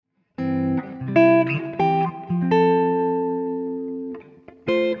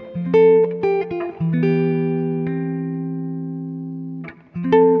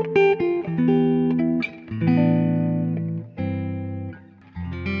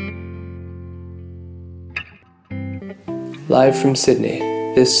Live from Sydney,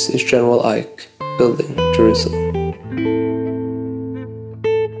 this is General Ike, building Jerusalem.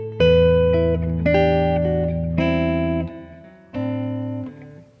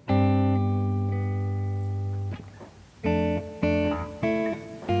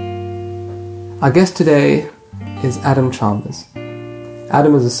 Our guest today is Adam Chalmers.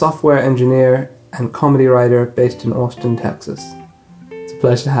 Adam is a software engineer and comedy writer based in Austin, Texas. It's a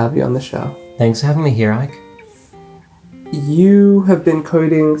pleasure to have you on the show. Thanks for having me here, Ike. You have been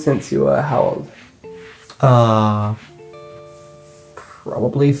coding since you were how old?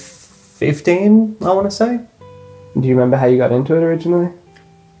 Probably 15, I want to say. Do you remember how you got into it originally?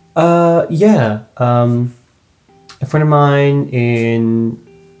 Yeah. A friend of mine in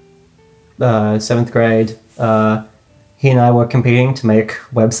 7th grade, he and I were competing to make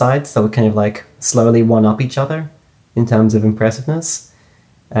websites that would kind of like slowly one-up each other in terms of impressiveness.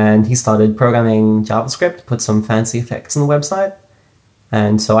 And he started programming JavaScript, put some fancy effects on the website.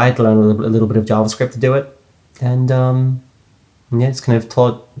 And so I had to learn a little bit of JavaScript to do it. And just kind of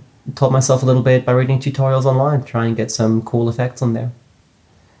taught myself a little bit by reading tutorials online to try and get some cool effects on there.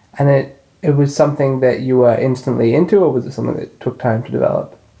 And it was something that you were instantly into, or was it something that took time to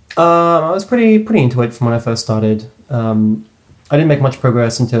develop? I was pretty into it from when I first started. I didn't make much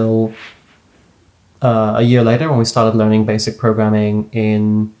progress until a year later when we started learning basic programming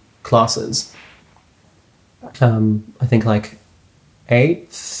in classes. I think like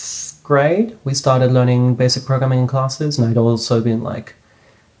 8th grade, we started learning basic programming in classes, and I'd also been like,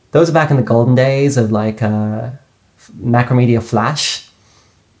 those are back in the golden days of like Macromedia Flash.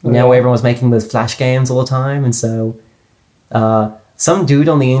 You know, everyone was making those Flash games all the time, and so some dude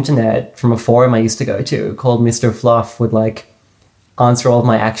on the internet from a forum I used to go to called Mr. Fluff would like answer all of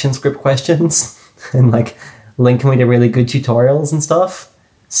my ActionScript questions and like link me to really good tutorials and stuff.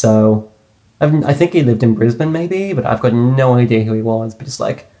 So I think he lived in Brisbane maybe, but I've got no idea who he was. But it's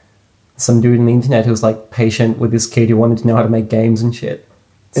like some dude on the internet who was like patient with this kid who wanted to know how to make games and shit.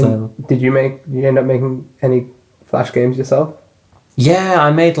 So and did you end up making any Flash games yourself? Yeah,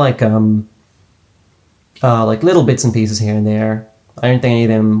 I made like little bits and pieces here and there. I don't think any of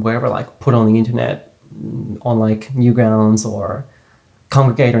them were ever like put on the internet on like Newgrounds or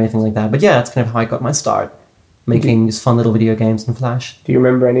Congregate or anything like that. But yeah, that's kind of how I got my start, making just fun little video games in Flash. Do you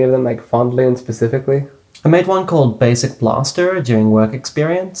remember any of them like fondly and specifically? I made one called Basic Blaster during work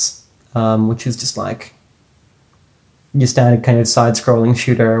experience, which is just like your standard kind of side-scrolling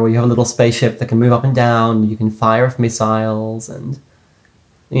shooter where you have a little spaceship that can move up and down, you can fire off missiles, and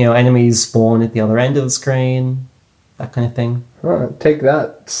enemies spawn at the other end of the screen, that kind of thing. Oh, take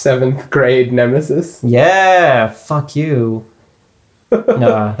that, 7th grade nemesis. Yeah, fuck you.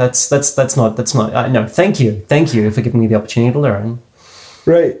 No, that's not. No, thank you for giving me the opportunity to learn.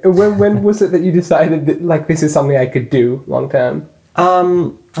 Right. When was it that you decided that like this is something I could do long term?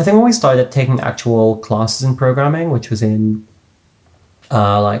 I think when we started taking actual classes in programming, which was in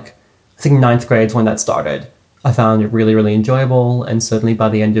I think 9th grade is when that started. I found it really, really enjoyable, and certainly by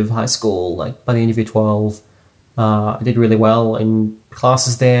the end of high school, like by the end of year 12, I did really well in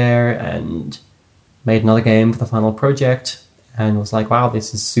classes there and made another game for the final project and was like, wow,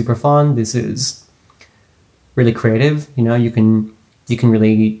 this is super fun. This is really creative. You can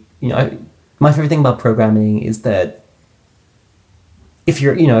really, my favorite thing about programming is that if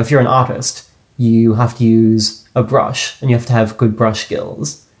you're an artist, you have to use a brush and you have to have good brush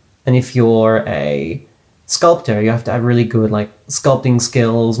skills. And if you're a sculptor, you have to have really good like sculpting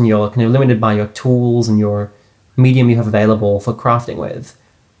skills, and you're kind of limited by your tools and your medium you have available for crafting with.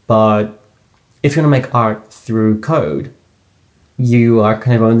 But if you want to make art through code, you are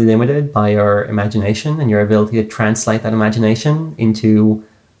kind of only limited by your imagination and your ability to translate that imagination into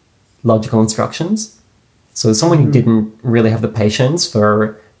logical instructions. So someone who didn't really have the patience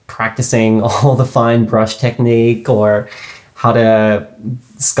for practicing all the fine brush technique or how to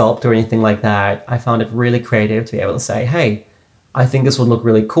sculpt or anything like that, I found it really creative to be able to say, hey, I think this would look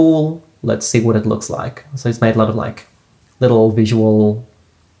really cool. Let's see what it looks like. So it's made a lot of like little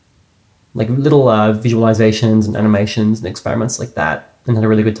visualizations and animations and experiments like that, and had a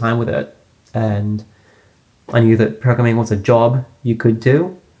really good time with it. And I knew that programming was a job you could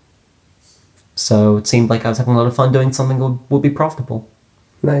do. So it seemed like I was having a lot of fun doing something that would be profitable.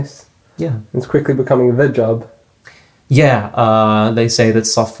 Nice. Yeah. It's quickly becoming the job. Yeah, they say that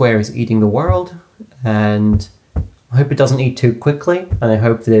software is eating the world, and I hope it doesn't eat too quickly, and I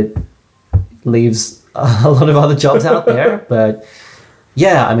hope that it leaves a lot of other jobs out there. But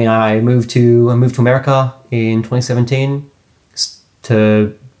yeah, I mean, I moved to America in 2017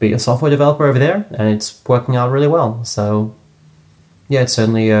 to be a software developer over there, and it's working out really well. So yeah, it's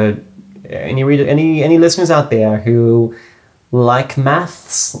certainly any listeners out there who like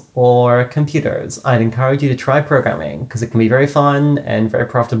maths or computers, I'd encourage you to try programming because it can be very fun and very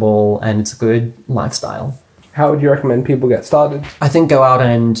profitable, and it's a good lifestyle. How would you recommend people get started? I think go out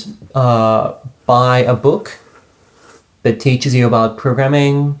and buy a book that teaches you about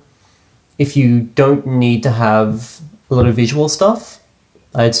programming. If you don't need to have a lot of visual stuff,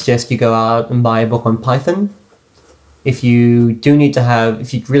 I'd suggest you go out and buy a book on Python. If you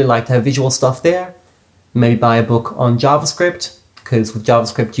if you'd really like to have visual stuff there, maybe buy a book on JavaScript, because with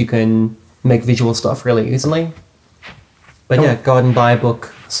JavaScript you can make visual stuff really easily. But yeah, go out and buy a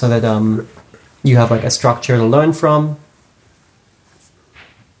book so that you have like a structure to learn from.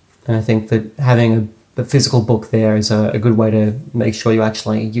 And I think that having a physical book there is a good way to make sure you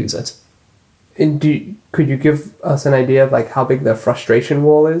actually use it. And could you give us an idea of like how big the frustration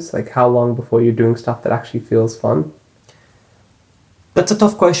wall is? Like how long before you're doing stuff that actually feels fun? That's a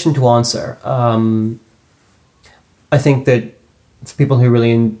tough question to answer. I think that for people who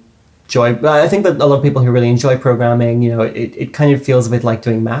really I think that a lot of people who really enjoy programming, it kind of feels a bit like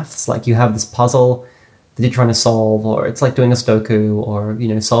doing maths. Like you have this puzzle that you're trying to solve, or it's like doing a Sudoku, or,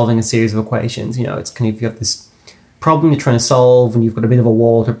 solving a series of equations. It's kind of, you have this problem you're trying to solve, and you've got a bit of a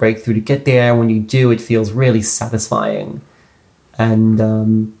wall to break through to get there. When you do, it feels really satisfying.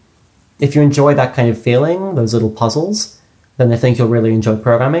 And if you enjoy that kind of feeling, those little puzzles, then I think you'll really enjoy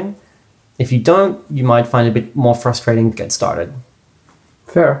programming. If you don't, you might find it a bit more frustrating to get started.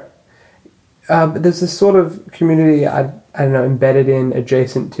 Fair. There's this sort of community, I don't know, embedded in,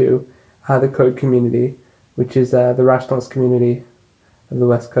 adjacent to the code community, which is the rationalist community of the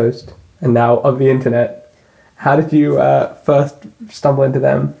West Coast, and now of the internet. How did you first stumble into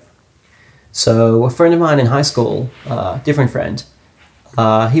them? So a friend of mine in high school, different friend,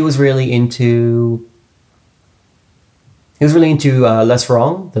 he was really into Less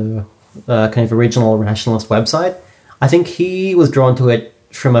Wrong, the kind of original rationalist website. I think he was drawn to it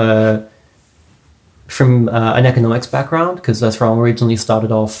from an economics background, because Less Wrong originally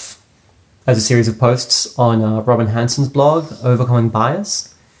started off as a series of posts on Robin Hanson's blog, Overcoming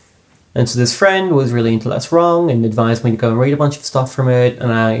Bias. And so this friend was really into Less Wrong and advised me to go and read a bunch of stuff from it.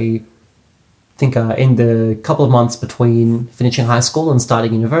 And I think in the couple of months between finishing high school and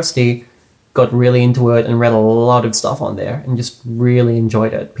starting university, got really into it and read a lot of stuff on there and just really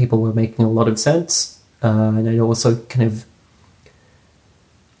enjoyed it. People were making a lot of sense. And I also kind of...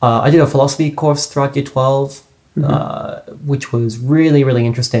 I did a philosophy course throughout year 12, which was really, really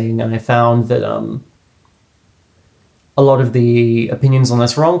interesting. And I found that a lot of the opinions on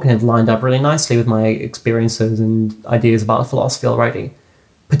Less Wrong kind of lined up really nicely with my experiences and ideas about philosophy already,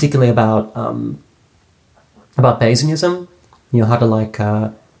 particularly about Bayesianism. How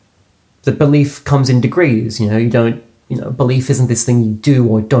to the belief comes in degrees. Belief isn't this thing you do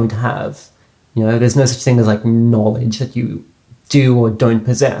or don't have. There's no such thing as like knowledge that you do or don't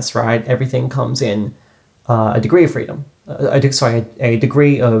possess, right? Everything comes in a degree of freedom. A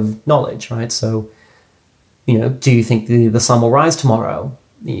degree of knowledge, right? So, do you think the sun will rise tomorrow?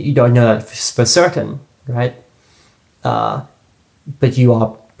 You don't know that for certain, right? But you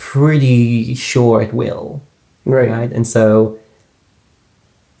are pretty sure it will, right? And so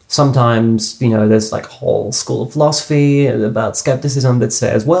sometimes, there's like a whole school of philosophy about skepticism that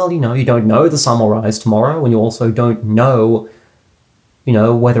says, well, you don't know the sun will rise tomorrow, and you also don't know,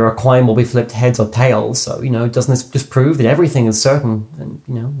 whether a coin will be flipped heads or tails. So, doesn't this just prove that everything is certain? And,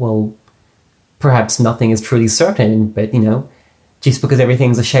 well, perhaps nothing is truly certain, but, just because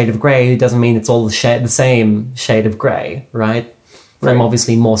everything's a shade of grey doesn't mean it's all the same shade of grey, right? I'm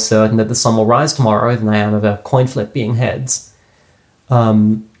obviously more certain that the sun will rise tomorrow than I am of a coin flip being heads.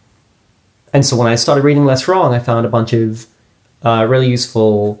 And so when I started reading Less Wrong, I found a bunch of really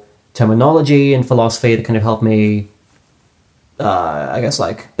useful terminology and philosophy that kind of helped me,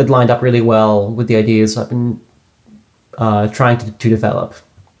 that lined up really well with the ideas I've been trying to develop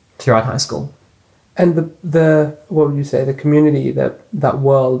throughout high school. And the what would you say, the community, that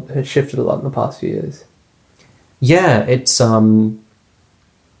world has shifted a lot in the past few years? Yeah, it's...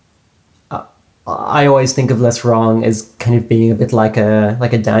 I always think of Less Wrong as kind of being a bit like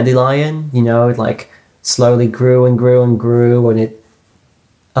a dandelion, it like slowly grew and grew and grew, and it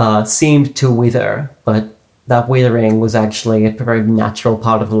seemed to wither, but that withering was actually a very natural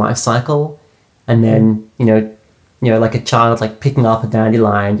part of the life cycle. And then, like a child like picking up a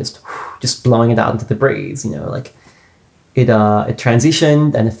dandelion, just blowing it out into the breeze, it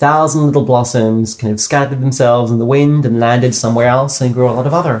transitioned, and 1,000 little blossoms kind of scattered themselves in the wind and landed somewhere else and grew a lot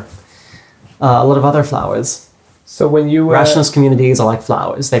of other flowers. So when you rationalist communities are like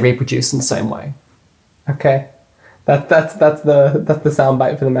flowers; they reproduce in the same way. Okay, that's the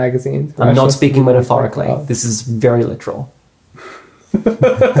soundbite for the magazine. I'm not speaking metaphorically. This is very literal.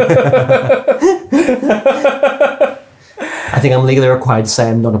 I think I'm legally required to say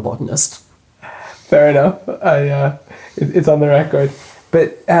I'm not a botanist. Fair enough. It's on the record.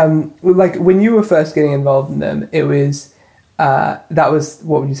 But like when you were first getting involved in them, it was that was,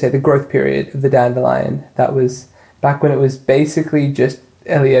 what would you say, the growth period of the Dandelion. That was back when it was basically just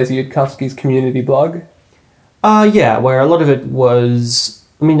Eliezer Yudkowsky's community blog. Yeah, where a lot of it was.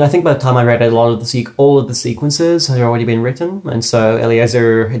 I mean, I think by the time I read it, a lot of all of the sequences had already been written, and so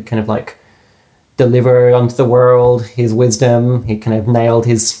Eliezer had kind of like delivered onto the world his wisdom. He kind of nailed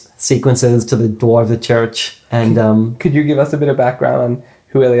his sequences to the door of the church. And could you give us a bit of background on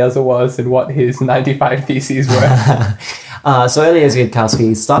who Eliezer was and what his 95 theses were? So Eliezer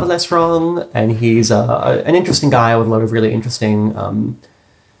Yudkowsky started Less Wrong, and he's an interesting guy with a lot of really interesting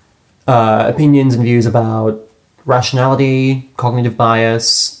opinions and views about rationality, cognitive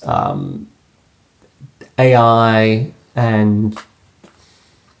bias, AI, and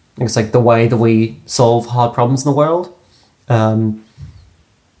it's like the way that we solve hard problems in the world.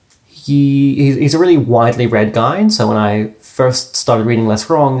 He's a really widely read guy, and so when I first started reading Less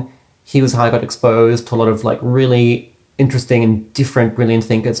Wrong, he was how I got exposed to a lot of like really interesting and different brilliant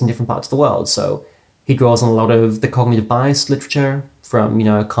thinkers in different parts of the world. So he draws on a lot of the cognitive bias literature from,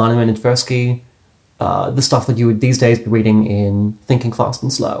 Kahneman and Tversky, the stuff that you would these days be reading in Thinking Fast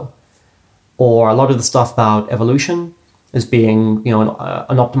and Slow, or a lot of the stuff about evolution as being,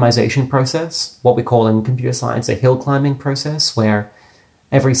 an optimization process, what we call in computer science a hill climbing process, where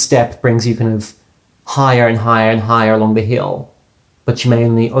every step brings you kind of higher and higher and higher along the hill, but you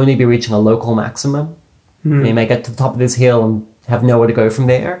may only be reaching a local maximum. You may get to the top of this hill and have nowhere to go from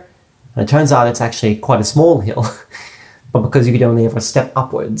there. And it turns out it's actually quite a small hill, but because you could only ever step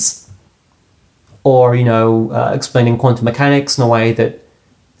upwards. Or, explaining quantum mechanics in a way that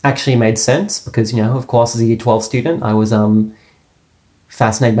actually made sense, because, of course, as a Year 12 student, I was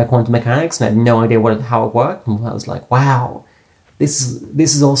fascinated by quantum mechanics and I had no idea how it worked. And I was like, wow, this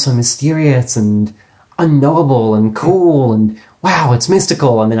is also mysterious and unknowable and cool, and wow, it's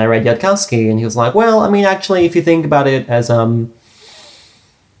mystical. And then I read Yudkowsky, and he was like, well, I mean, actually, if you think about it as a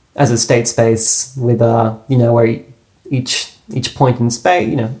state space with where each point in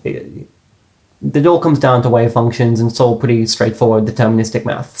space, it all comes down to wave functions, and it's all pretty straightforward deterministic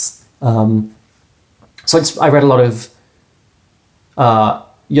maths. So I read a lot of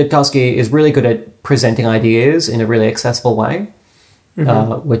Yudkowsky is really good at presenting ideas in a really accessible way.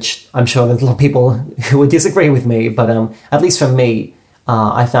 Which I'm sure there's a lot of people who would disagree with me, but at least for me,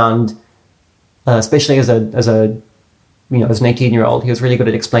 I found, especially as an 18-year-old, he was really good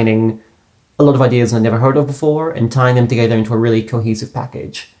at explaining a lot of ideas I'd never heard of before and tying them together into a really cohesive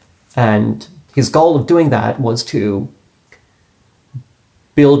package. And his goal of doing that was to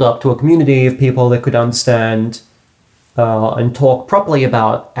build up to a community of people that could understand and talk properly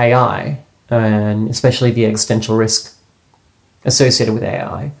about AI, and especially the existential risk associated with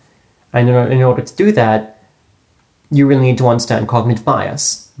AI. And in order to do that, you really need to understand cognitive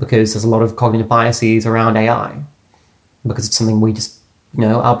bias, because there's a lot of cognitive biases around AI, because it's something we just,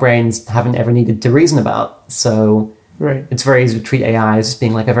 our brains haven't ever needed to reason about. So right. It's very easy to treat AI as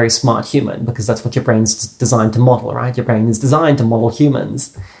being like a very smart human, because that's what your brain's designed to model, right? Your brain is designed to model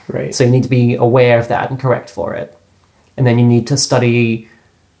humans. Right. So you need to be aware of that and correct for it. And then you need to study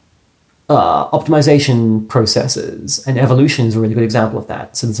optimization processes, and evolution is a really good example of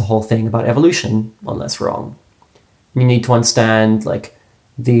that. So there's a whole thing about evolution on Less Wrong. You need to understand like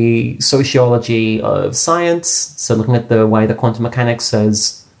the sociology of science. So looking at the way that quantum mechanics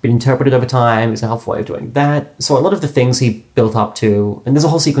has been interpreted over time is a helpful way of doing that. So a lot of the things he built up to, and there's a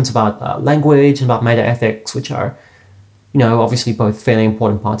whole sequence about language and about meta-ethics, which are, obviously both fairly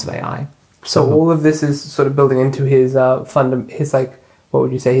important parts of AI. So all of this is sort of building into his what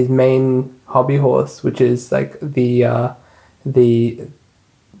would you say, his main hobby horse, which is like the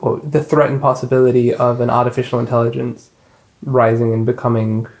threat and possibility of an artificial intelligence rising and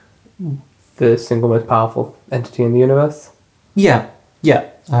becoming the single most powerful entity in the universe? Yeah.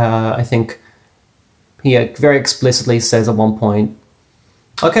 I think he very explicitly says at one point,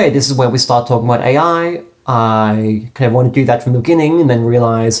 okay, this is where we start talking about AI. I kind of want to do that from the beginning and then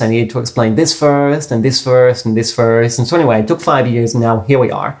realize I needed to explain this first and this first and this first. And so anyway, it took 5 years and now here we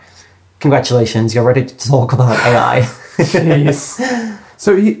are. Congratulations, you're ready to talk about AI. Yes.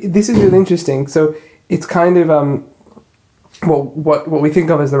 So this is really interesting. So it's kind of, what we think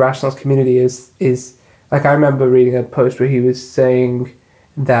of as the rationalist community is like, I remember reading a post where he was saying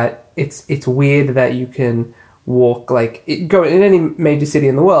that it's weird that you can walk, go in any major city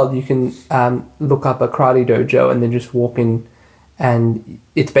in the world, you can look up a karate dojo and then just walk in, and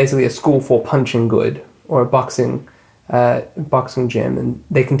it's basically a school for punching good, or a boxing boxing gym, and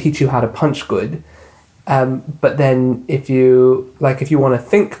they can teach you how to punch good. But then if you want to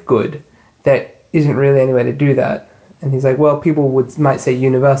think good, there isn't really any way to do that. And he's like, well, people might say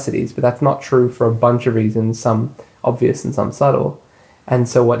universities, but that's not true for a bunch of reasons, some obvious and some subtle. And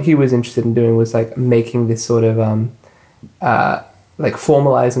so what he was interested in doing was like making this sort of like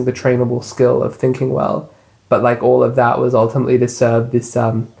formalizing the trainable skill of thinking well. But like all of that was ultimately to serve this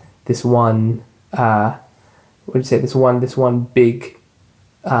one this one big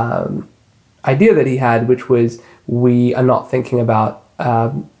idea that he had, which was we are not thinking about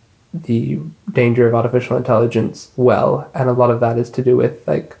the danger of artificial intelligence well, and a lot of that is to do with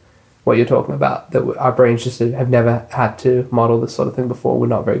like what you're talking about, that our brains just have never had to model this sort of thing before. We're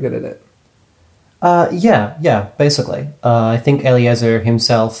not very good at it. Basically. I think Eliezer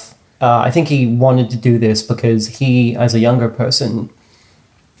himself, I think he wanted to do this because he, as a younger person,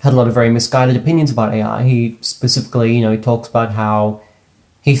 had a lot of very misguided opinions about AI. He specifically, he talks about how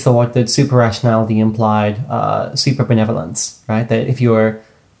he thought that super rationality implied super benevolence, right? That if you're,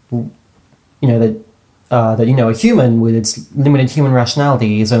 a human with its limited human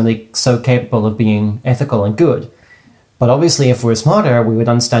rationality is only so capable of being ethical and good. But obviously, if we're smarter, we would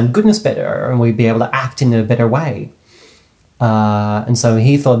understand goodness better and we'd be able to act in a better way. And so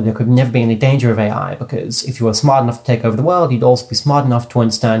he thought that there could never be any danger of AI because if you were smart enough to take over the world, you'd also be smart enough to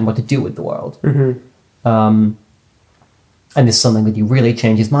understand what to do with the world. Mm-hmm. And this is something that you really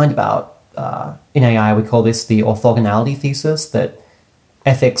change his mind about. In AI, we call this the orthogonality thesis, that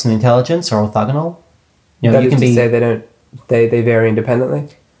ethics and intelligence are orthogonal. That is to say they vary independently?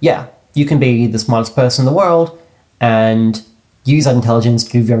 Yeah. You can be the smartest person in the world and use that intelligence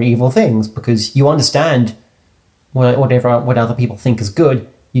to do very evil things because you understand what other people think is good,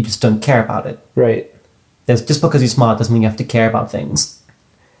 you just don't care about it. Right. Just because you're smart doesn't mean you have to care about things.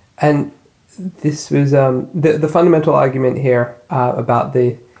 And this was the fundamental argument here about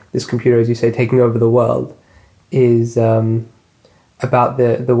this computer, as you say, taking over the world, is about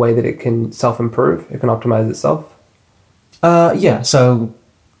the way that it can self-improve, it can optimize itself. So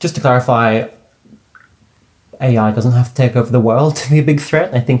just to clarify, AI doesn't have to take over the world to be a big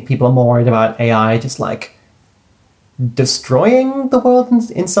threat. I think people are more worried about AI just like destroying the world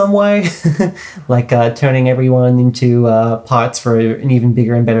in some way, like turning everyone into parts for an even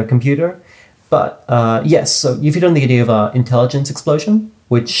bigger and better computer. But yes, so if you don't the idea of intelligence explosion,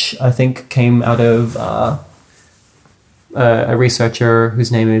 which I think came out of a researcher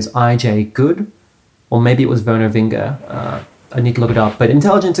whose name is I.J. Good, or maybe it was Werner Winger. I need to look it up. But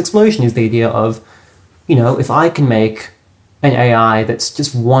intelligence explosion is the idea of, if I can make an AI that's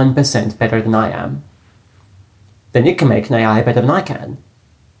just 1% better than I am, then it can make an AI better than I can.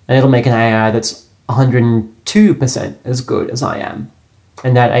 And it'll make an AI that's 102% as good as I am.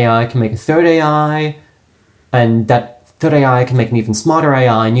 And that AI can make a third AI, and that third AI can make an even smarter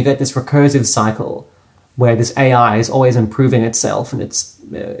AI, and you get this recursive cycle where this AI is always improving itself, and it's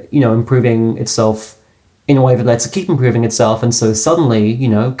improving itself in a way that lets it keep improving itself, and so suddenly,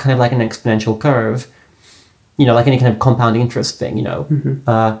 kind of like an exponential curve, like any kind of compound interest thing,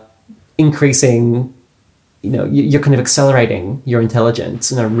 increasing, you're kind of accelerating your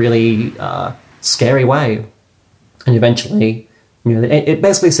intelligence in a really scary way, and eventually, it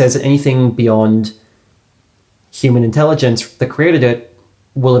basically says that anything beyond human intelligence that created it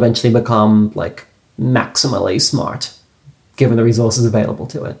will eventually become like maximally smart, given the resources available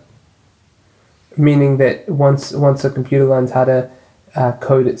to it. Meaning that once a computer learns how to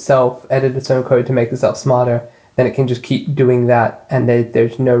code itself, edit its own code to make itself smarter, then it can just keep doing that, and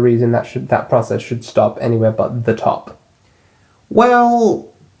there's no reason that process should stop anywhere but the top.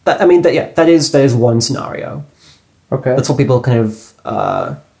 Well, that is one scenario. Okay. That's what people kind of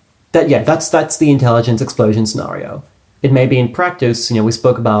that's the intelligence explosion scenario. It may be in practice. We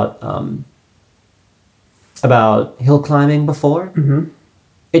spoke about hill climbing before. Mm-hmm.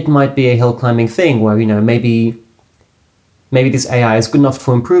 It might be a hill climbing thing where maybe this AI is good enough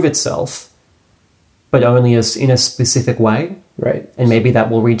to improve itself, but only in a specific way. Right. And maybe that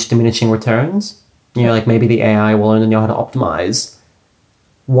will reach diminishing returns. Like maybe the AI will only know how to optimize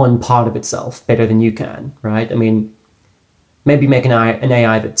one part of itself better than you can, right? Maybe make an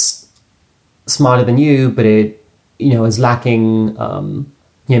AI that's smarter than you, but it, is lacking,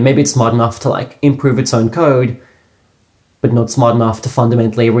 maybe it's smart enough to like improve its own code, but not smart enough to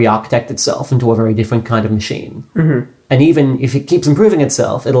fundamentally re-architect itself into a very different kind of machine. Mm-hmm. And even if it keeps improving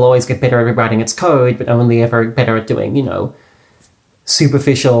itself, it'll always get better at writing its code, but only ever better at doing,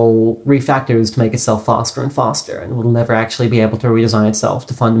 superficial refactors to make itself faster and faster, and will never actually be able to redesign itself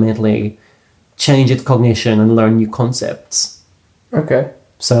to fundamentally change its cognition and learn new concepts. Okay.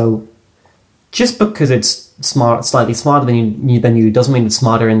 So, just because it's slightly smarter than you doesn't mean it's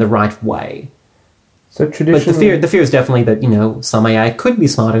smarter in the right way. So traditionally, But the fear is definitely that, some AI could be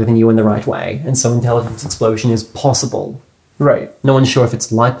smarter than you in the right way, and so intelligence explosion is possible. right? No one's sure if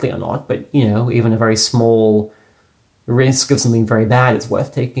it's likely or not, but, even a very small risk of something very bad is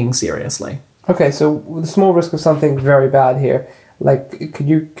worth taking seriously. Okay, so with the small risk of something very bad here, like, could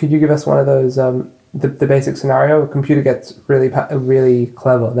you give us one of those the basic scenario? A computer gets really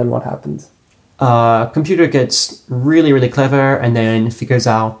clever, then what happens? Computer gets really, really clever and then figures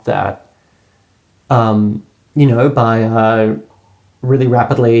out that, by really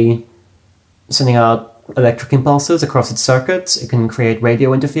rapidly sending out electric impulses across its circuits, it can create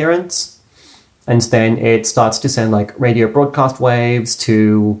radio interference. And then it starts to send radio broadcast waves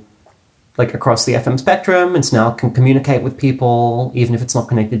to across the FM spectrum, and so now can communicate with people, even if it's not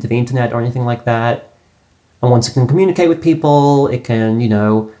connected to the internet or anything like that. And once it can communicate with people, it can,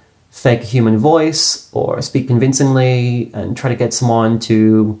 fake a human voice or speak convincingly and try to get someone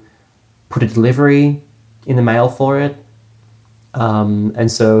to put a delivery in the mail for it. And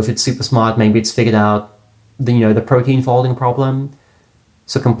so if it's super smart, maybe it's figured out the protein folding problem.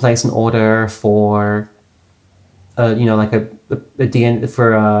 So it can place an order for, a DNA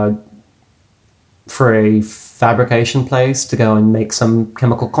for a fabrication place to go and make some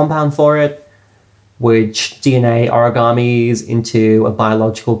chemical compound for it, which DNA origamis into a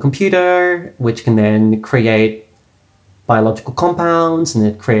biological computer, which can then create biological compounds, and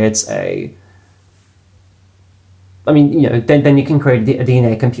it creates then you can create a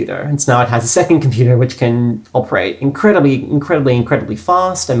DNA computer. And so now it has a second computer which can operate incredibly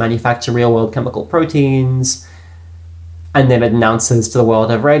fast and manufacture real-world chemical proteins. And then it announces to the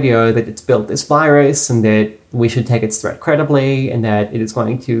world of radio that it's built this virus and that we should take its threat credibly, and that it is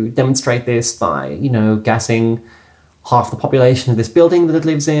going to demonstrate this by, gassing half the population of this building that it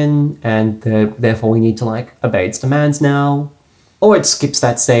lives in, and therefore we need to obey its demands now. Or it skips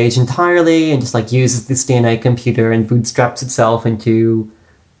that stage entirely and just uses this DNA computer and bootstraps itself into,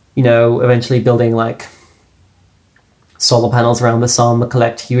 eventually building solar panels around the sun that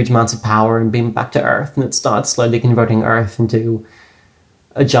collect huge amounts of power and beam it back to Earth, and it starts slowly converting Earth into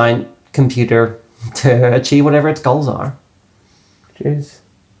a giant computer to achieve whatever its goals are. Jeez.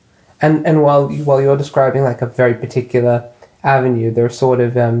 And while you're describing a very particular avenue, there's sort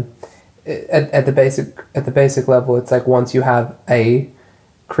of at the basic level, it's once you have a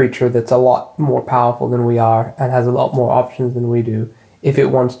creature that's a lot more powerful than we are and has a lot more options than we do, if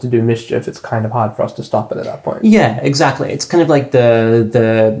it wants to do mischief, it's kind of hard for us to stop it at that point. Yeah, exactly. It's kind of like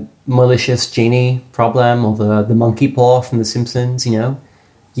the malicious genie problem, or the monkey paw from The Simpsons.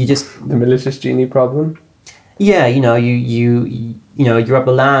 You just the malicious genie problem. Yeah, you rub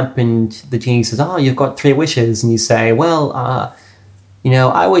the lamp and the genie says, "Oh, you've got 3 wishes," and you say, "Well,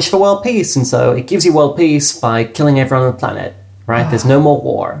 I wish for world peace," and so it gives you world peace by killing everyone on the planet. Right? There's no more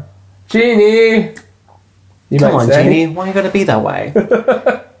war. Genie. Come on, Genie, why you gotta be that way?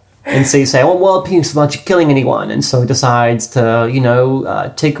 And so you say, I want world peace without you killing anyone, and so it decides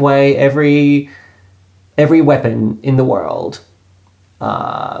to, take away every weapon in the world,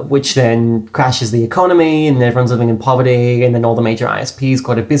 which then crashes the economy, and everyone's living in poverty, and then all the major ISPs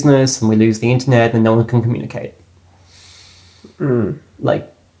go out of business, and we lose the internet, and no one can communicate.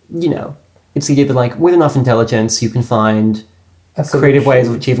 It's either with enough intelligence, you can find creative ways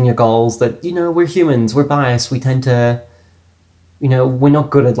of achieving your goals that, we're humans, we're biased, we tend to, we're not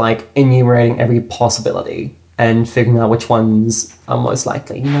good at enumerating every possibility and figuring out which ones are most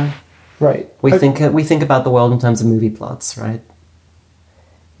likely, Right. We think about the world in terms of movie plots, right?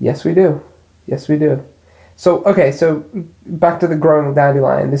 Yes, we do. So back to the growing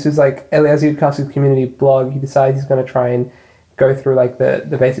dandelion. This is Eliezer Yudkowsky's community blog. He decides he's going to try and go through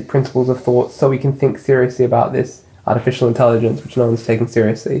the basic principles of thought so we can think seriously about this artificial intelligence, which no one's taking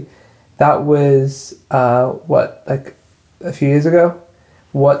seriously. That was a few years ago.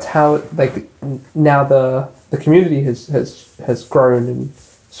 Now the community has grown and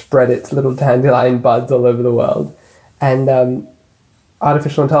spread its little dandelion buds all over the world, and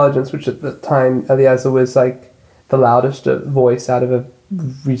artificial intelligence, which at the time Eliezer was the loudest voice out of a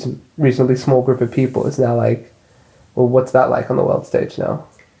reasonably small group of people, is now well, what's that like on the world stage now?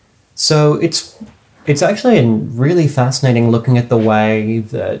 So it's actually really fascinating looking at the way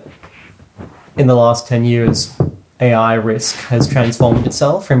that in the last 10 years AI risk has transformed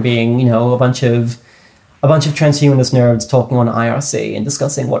itself from being, a bunch of transhumanist nerds talking on IRC and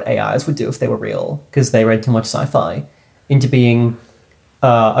discussing what AIs would do if they were real because they read too much sci-fi, into being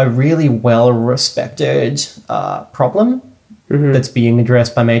a really well-respected problem that's being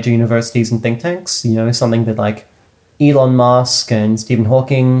addressed by major universities and think tanks. Something that Elon Musk and Stephen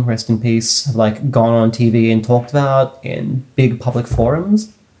Hawking, rest in peace, have like gone on TV and talked about in big public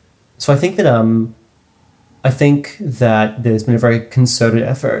forums. So I think that there's been a very concerted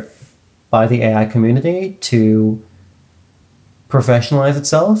effort by the AI community to professionalize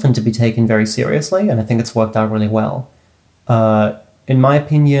itself and to be taken very seriously, and I think it's worked out really well. In my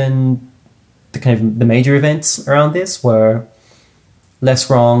opinion, the major events around this were Less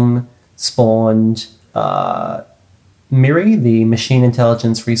Wrong spawned MIRI, the Machine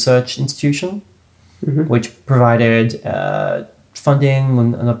Intelligence Research Institution, which provided funding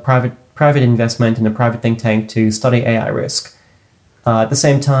and a private investment in a private think tank to study AI risk. At the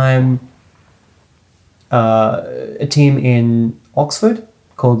same time, a team in Oxford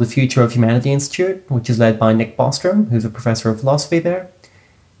called the Future of Humanity Institute, which is led by Nick Bostrom, who's a professor of philosophy there.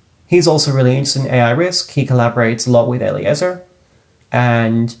 He's also really interested in AI risk. He collaborates a lot with Eliezer,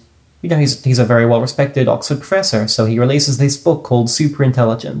 and he's a very well-respected Oxford professor, so he releases this book called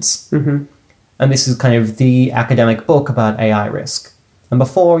Superintelligence. And this is kind of the academic book about AI risk. And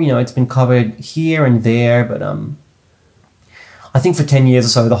before, it's been covered here and there, but I think for 10 years or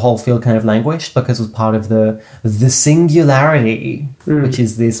so, the whole field kind of languished because it was part of the singularity, which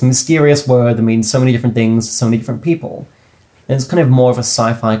is this mysterious word that means so many different things to so many different people. And it's kind of more of a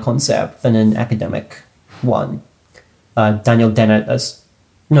sci-fi concept than an academic one. David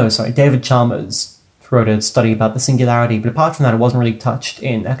Chalmers wrote a study about the singularity, but apart from that, it wasn't really touched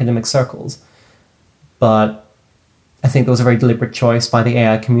in academic circles. But I think there was a very deliberate choice by the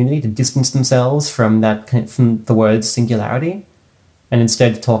AI community to distance themselves from the word singularity, and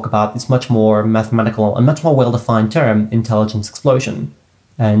instead to talk about this much more mathematical and much more well-defined term, intelligence explosion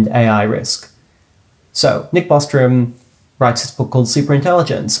and AI risk. So Nick Bostrom writes this book called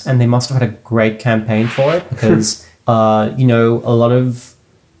Superintelligence, and they must have had a great campaign for it because, a lot of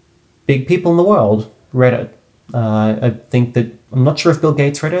big people in the world read it. I'm not sure if Bill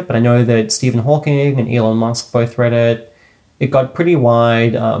Gates read it, but I know that Stephen Hawking and Elon Musk both read it. It got pretty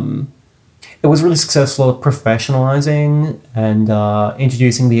wide. It was really successful at professionalizing and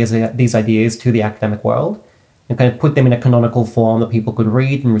introducing these ideas to the academic world and kind of put them in a canonical form that people could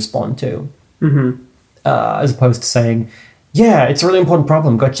read and respond to. As opposed to saying, yeah, it's a really important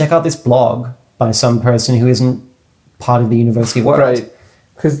problem. Go check out this blog by some person who isn't part of the university world. Right.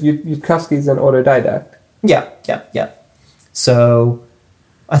 Because Yudkowsky's an autodidact. Yeah. So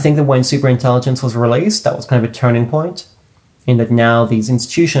I think that when Superintelligence was released, that was kind of a turning point in that now these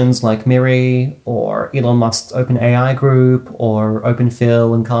institutions like MIRI or Elon Musk's OpenAI group or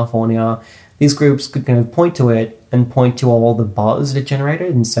OpenPhil in California, these groups could kind of point to it and point to all the buzz it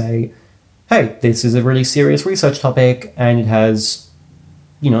generated and say, hey, this is a really serious research topic and it has,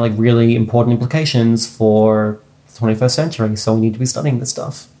 really important implications for the 21st century, so we need to be studying this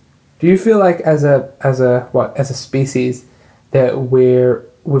stuff. Do you feel like as a species that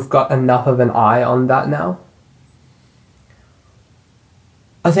we've got enough of an eye on that now?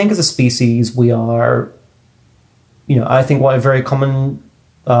 I think as a species we are, I think what a very common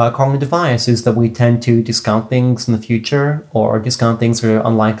cognitive bias is that we tend to discount things in the future or discount things that are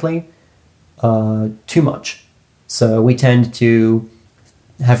unlikely too much. So we tend to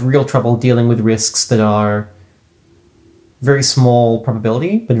have real trouble dealing with risks that are very small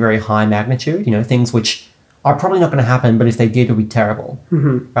probability, but very high magnitude, things which are probably not going to happen, but if they did, it would be terrible.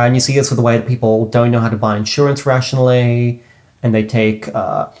 Right? And you see this with the way that people don't know how to buy insurance rationally, and they take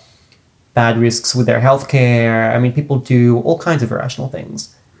bad risks with their healthcare. I mean, people do all kinds of irrational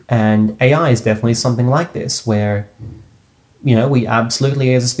things. And AI is definitely something like this, where, we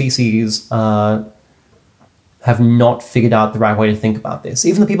absolutely as a species have not figured out the right way to think about this.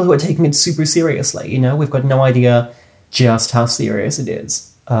 Even the people who are taking it super seriously, we've got no idea just how serious it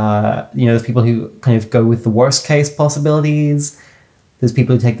is. There's people who kind of go with the worst case possibilities. There's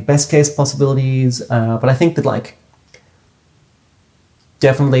people who take the best case possibilities. But I think that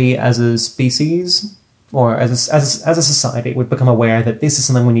definitely as a species or as a society, we've become aware that this is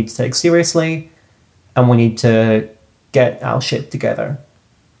something we need to take seriously and we need to get our shit together.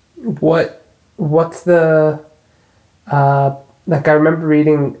 What's the... I remember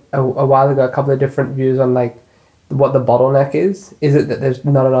reading a while ago a couple of different views on what the bottleneck is. Is it that there's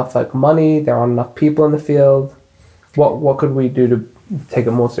not enough money, there aren't enough people in the field? What could we do to take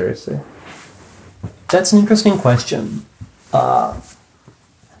it more seriously? That's an interesting question.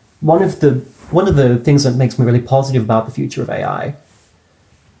 One of the things that makes me really positive about the future of AI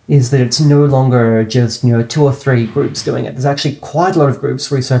is that it's no longer just 2 or 3 groups doing it. There's actually quite a lot of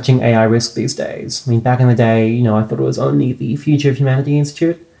groups researching AI risk these days. I mean, back in the day, I thought it was only the Future of Humanity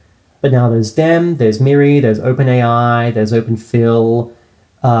Institute, but now there's them, there's MIRI, there's OpenAI, there's OpenPhil.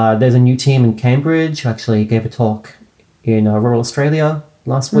 There's a new team in Cambridge who actually gave a talk in rural Australia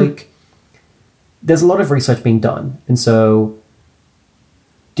last week. There's a lot of research being done, and so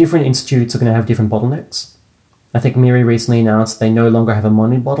different institutes are going to have different bottlenecks. I think Miri recently announced they no longer have a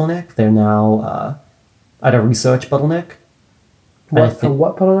money bottleneck. They're now at a research bottleneck. What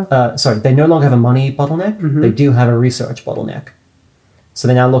bottleneck? They no longer have a money bottleneck. They do have a research bottleneck. So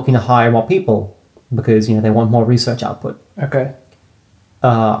they're now looking to hire more people because they want more research output. Okay.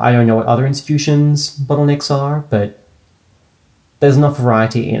 I don't know what other institutions' bottlenecks are, but there's enough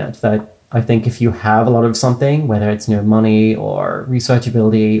variety in it that I think if you have a lot of something, whether it's money or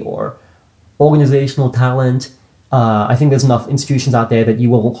researchability or organizational talent, I think there's enough institutions out there that you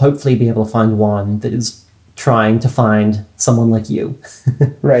will hopefully be able to find one that is trying to find someone like you.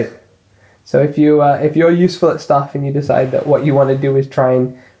 Right. So if you're useful at stuff and you decide that what you want to do is try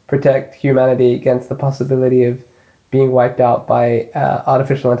and protect humanity against the possibility of being wiped out by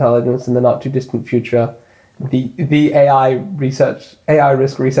artificial intelligence in the not too distant future, the AI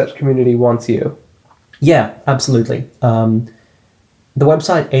risk research community wants you. Yeah, absolutely. The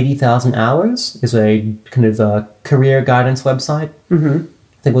website 80,000 Hours is a kind of a career guidance website.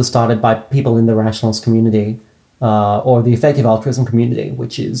 I think it was started by people in the rationalist community or the effective altruism community,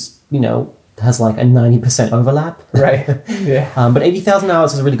 which is, has like a 90% overlap. Right, yeah. But 80,000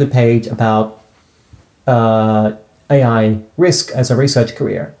 Hours is a really good page about AI risk as a research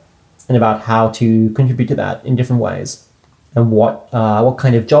career and about how to contribute to that in different ways and what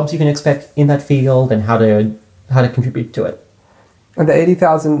kind of jobs you can expect in that field and how to contribute to it. And the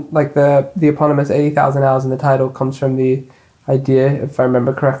 80,000, like the eponymous 80,000 hours in the title comes from the idea, if I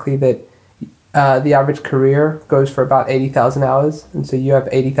remember correctly, that the average career goes for about 80,000 hours. And so you have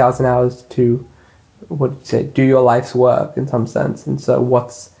 80,000 hours to, do your life's work in some sense. And so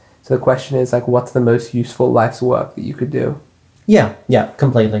the question is, what's the most useful life's work that you could do? Yeah,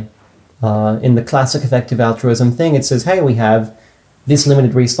 completely. In the classic effective altruism thing, it says, hey, we have this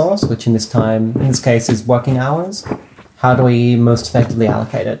limited resource, which in this case is working hours. How do we most effectively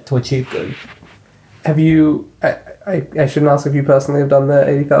allocate it to achieve good? Have you, I shouldn't ask if you personally have done the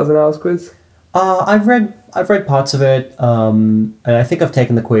 80,000 hours quiz? I've read parts of it, and I think I've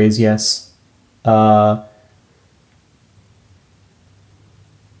taken the quiz, yes. An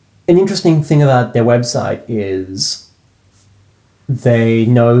interesting thing about their website is they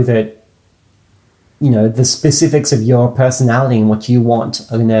know that the specifics of your personality and what you want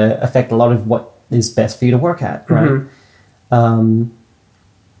are going to affect a lot of what is best for you to work at, right?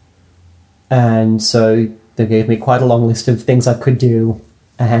 And so they gave me quite a long list of things I could do,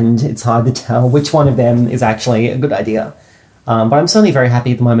 and it's hard to tell which one of them is actually a good idea. But I'm certainly very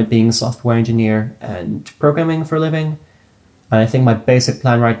happy at the moment being a software engineer and programming for a living. And I think my basic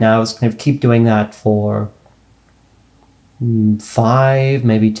plan right now is kind of keep doing that for 5,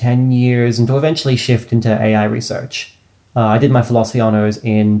 maybe 10 years, and to eventually shift into AI research. I did my philosophy honors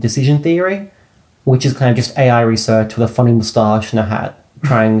in decision theory, which is kind of just AI research with a funny moustache and a hat,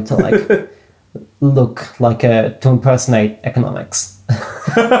 trying to look like to impersonate economics.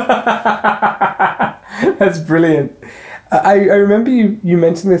 That's brilliant. I remember you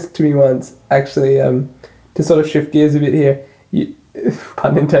mentioned this to me once, actually, to sort of shift gears a bit here.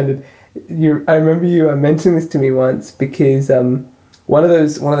 Pun intended. I remember you mentioning this to me once because one of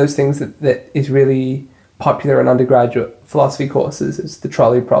those things that is really popular in undergraduate philosophy courses is the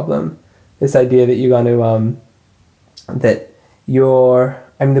trolley problem. This idea that you're going to the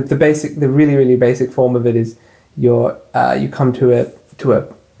really, really basic form of it is you come to a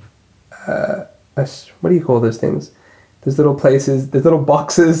what do you call those things? There's little places, there's little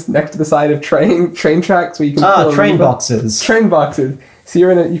boxes next to the side of train tracks where you can pull train boxes. Train boxes. So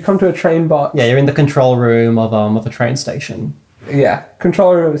you come to a train box. Yeah, you're in the control room of a train station. Yeah,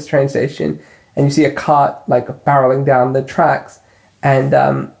 control room of a train station, and you see a cart barreling down the tracks, and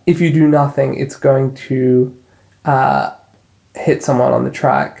if you do nothing, it's going to hit someone on the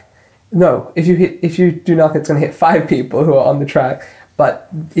track. No, if you do nothing, it's going to hit 5 people who are on the track. But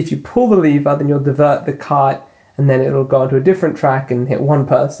if you pull the lever, then you'll divert the cart, and then it'll go onto a different track and hit 1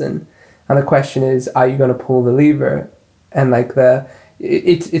 person. And the question is, are you going to pull the lever? And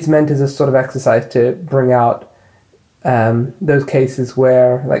it's meant as a sort of exercise to bring out those cases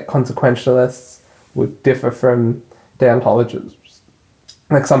where consequentialists would differ from deontologists.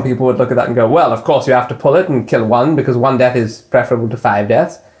 Some people would look at that and go, well, of course you have to pull it and kill 1 because 1 death is preferable to 5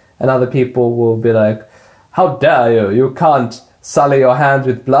 deaths. And other people will be like, how dare you? You can't sully your hands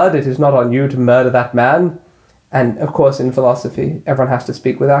with blood. It is not on you to murder that man. And of course, in philosophy, everyone has to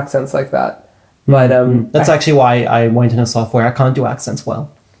speak with accents like that. But that's actually why I went into software. I can't do accents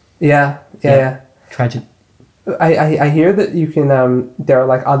well. Yeah. Tragic. I hear that you can. There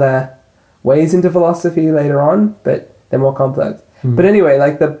are other ways into philosophy later on, but they're more complex. But anyway,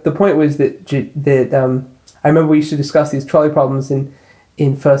 like the point was that I remember we used to discuss these trolley problems in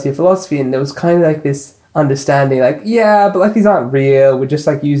first year philosophy, and there was kind of like this understanding, like, yeah, but like these aren't real. We're just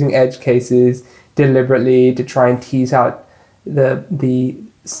like using edge cases deliberately to try and tease out the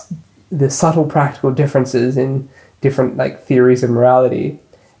subtle practical differences in different like theories of morality.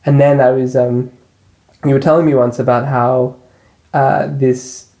 And then I was you were telling me once about how the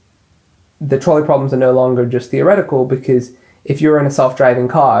trolley problems are no longer just theoretical, because if you're in a self-driving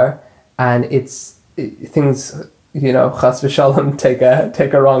car and things, chas v'shalom, take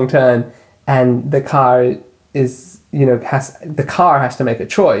a wrong turn, and the car is, the car has to make a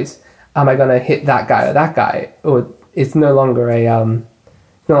choice. Am I going to hit that guy or that guy? Or it's no longer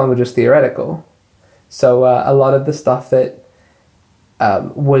just theoretical. So a lot of the stuff that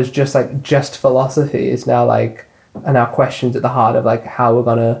was just philosophy is now are now questions at the heart of like how we're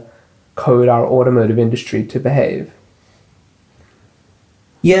going to code our automotive industry to behave.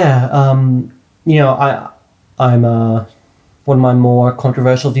 Yeah, I'm one of my more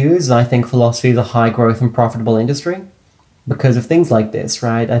controversial views, and I think philosophy is a high growth and profitable industry because of things like this,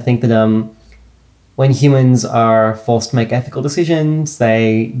 right? I think that when humans are forced to make ethical decisions,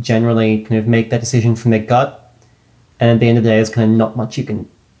 they generally kind of make that decision from their gut, and at the end of the day, there's kind of not much you can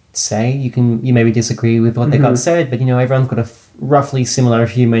say. You maybe disagree with what their gut said, but everyone's got a roughly similar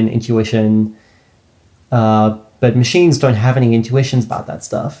human intuition. But machines don't have any intuitions about that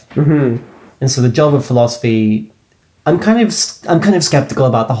stuff. And so the job of philosophy, I'm kind of skeptical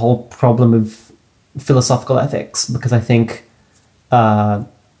about the whole problem of philosophical ethics, because I think because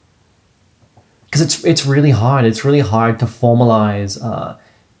it's really hard. It's really hard to formalize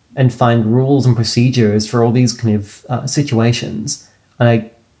and find rules and procedures for all these kind of situations. And I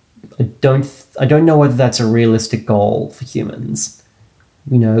don't know whether that's a realistic goal for humans.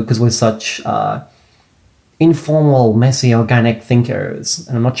 Because we're such informal, messy, organic thinkers,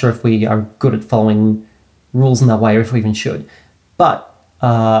 and I'm not sure if we are good at following rules in that way, or if we even should. But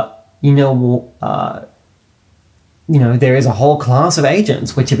there is a whole class of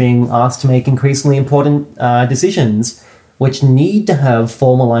agents which are being asked to make increasingly important decisions, which need to have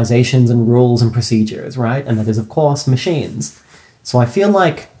formalizations and rules and procedures, right? And that is, of course, machines. So I feel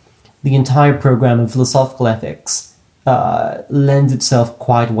like the entire program of philosophical ethics lends itself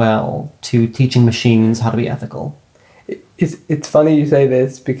quite well to teaching machines how to be ethical. It's funny you say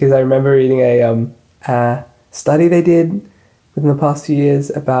this, because I remember reading a study they did within the past few years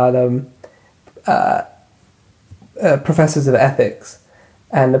about professors of ethics,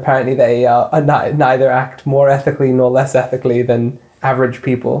 and apparently they neither act more ethically nor less ethically than average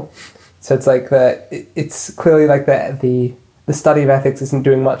people. So it's like it's clearly like the study of ethics isn't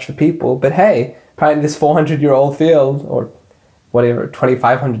doing much for people, but hey, apparently this 400-year-old field, or whatever,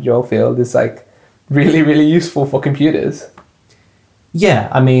 2,500-year-old field, is like really, really useful for computers. Yeah,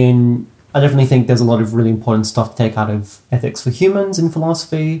 I mean, I definitely think there's a lot of really important stuff to take out of ethics for humans in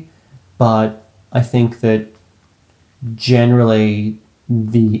philosophy, but I think that generally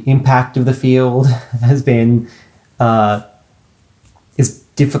the impact of the field has been is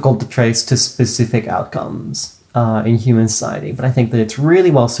difficult to trace to specific outcomes in human society, but I think that it's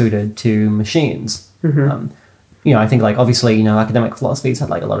really well suited to machines. I think obviously academic philosophy's had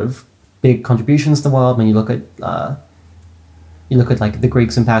a lot of big contributions to the world. When you look at the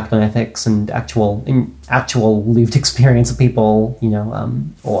Greeks' impact on ethics and actual lived experience of people,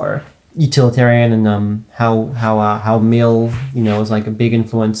 or utilitarian, and how Mill was a big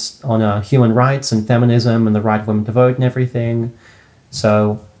influence on human rights and feminism and the right of women to vote and everything.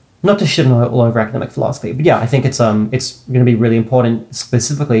 So, not to shit all over academic philosophy, but yeah, I think it's going to be really important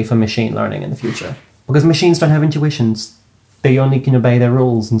specifically for machine learning in the future, because machines don't have intuitions; they only can obey their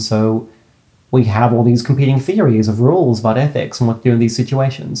rules, and so we have all these competing theories of rules about ethics and what to do in these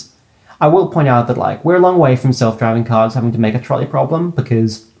situations. I will point out that we're a long way from self-driving cars having to make a trolley problem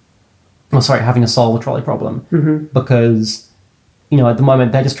having to solve a trolley problem, because at the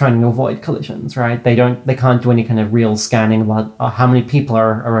moment they're just trying to avoid collisions, right? They can't do any kind of real scanning about how many people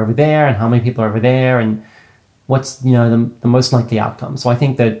are over there and how many people are over there and what's the most likely outcome. So I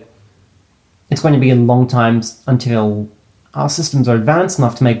think that it's going to be a long time until our systems are advanced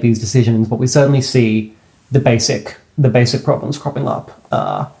enough to make these decisions, but we certainly see the basic problems cropping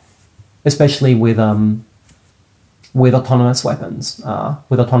up, especially with autonomous weapons,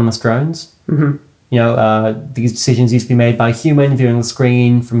 with autonomous drones. These decisions used to be made by a human viewing the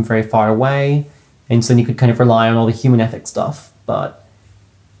screen from very far away, and so then you could kind of rely on all the human ethics stuff. But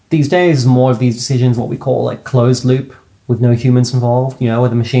these days, more of these decisions, what we call closed loop, with no humans involved, where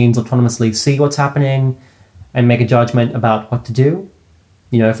the machines autonomously see what's happening and make a judgment about what to do.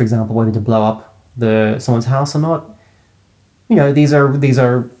 For example, whether to blow up someone's house or not. these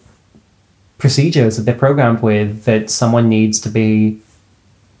are procedures that they're programmed with that someone needs to be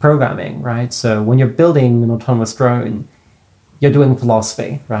programming, right? So when you're building an autonomous drone, you're doing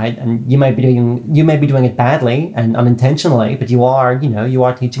philosophy, right? And you may be doing it badly and unintentionally, but you are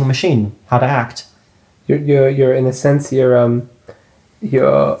teaching a machine how to act. You're in a sense you're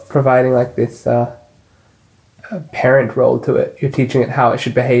providing like this parent role to it. You're teaching it how it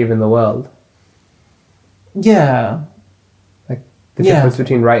should behave in the world. Yeah. Like the difference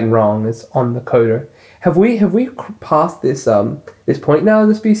between right and wrong is on the coder. Have we passed this point now as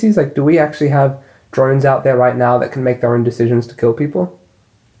a species? Like, do we actually have drones out there right now that can make their own decisions to kill people?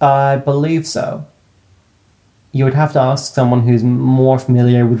 I believe so. You would have to ask someone who's more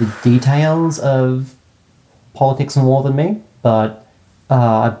familiar with the details of politics and war than me, but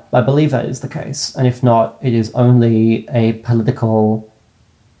I believe that is the case. And if not, it is only a political,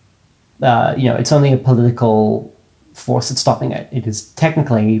 it's only a political force that's stopping it. It is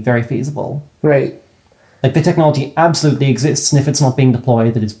technically very feasible. Right. Like, the technology absolutely exists, and if it's not being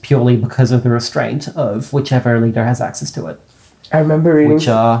deployed, it is purely because of the restraint of whichever leader has access to it. I remember reading... Which,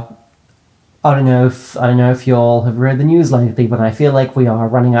 I don't know if you all have read the news lately, but I feel like we are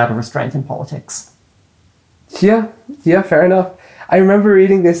running out of restraint in politics. Yeah, fair enough. I remember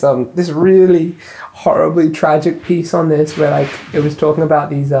reading this really horribly tragic piece on this, where like it was talking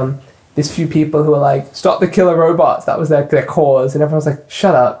about these few people who were like, stop the killer robots. That was their cause, and everyone was like,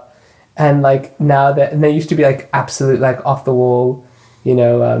 shut up. And like now and they used to be like absolute like off the wall,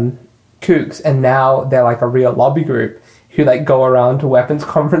 kooks, and now they're like a real lobby group who like go around to weapons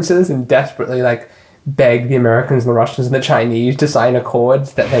conferences and desperately like beg the Americans and the Russians and the Chinese to sign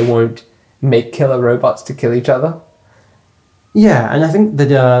accords that they won't make killer robots to kill each other. Yeah, and I think that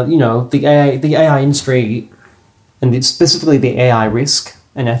the AI industry, and specifically the AI risk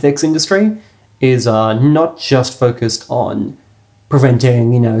and ethics industry, is not just focused on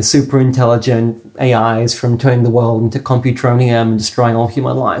preventing super intelligent AIs from turning the world into computronium and destroying all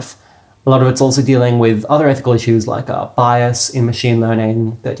human life. A lot of it's also dealing with other ethical issues like bias in machine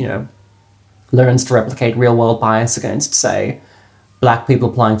learning that learns to replicate real world bias against, say, black people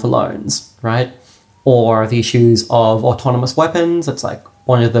applying for loans, right? Or the issues of autonomous weapons. That's like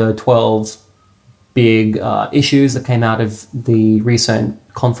one of the 12 big issues that came out of the recent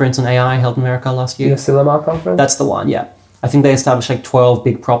conference on AI held in America last year. The Sillamar conference? That's the one, yeah. I think they established like 12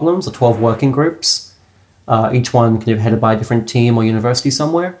 big problems or 12 working groups, each one kind of headed by a different team or university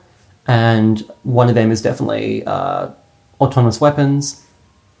somewhere. And one of them is definitely autonomous weapons.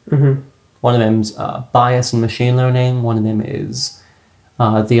 Mm-hmm. One of them's bias in machine learning. One of them is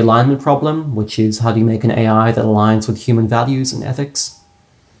the alignment problem, which is how do you make an AI that aligns with human values and ethics?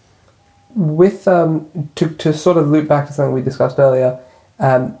 With to sort of loop back to something we discussed earlier,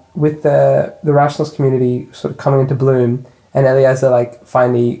 with the rationalist community sort of coming into bloom, and Eliezer like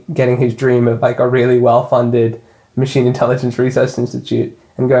finally getting his dream of like a really well-funded machine intelligence research institute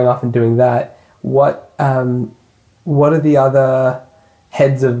and going off and doing that, what are the other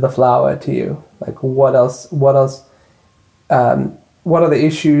heads of the flower to you? Like what else what are the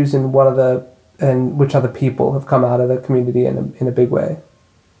issues and which other people have come out of the community in a big way?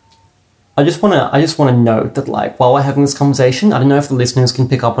 I just want to note that, like, while we're having this conversation, I don't know if the listeners can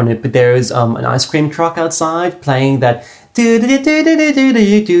pick up on it, but there is an ice cream truck outside playing that and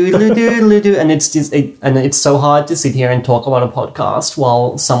it's so hard to sit here and talk about a podcast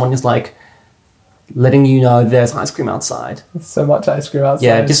while someone is like letting you know there's ice cream outside. There's so much ice cream outside.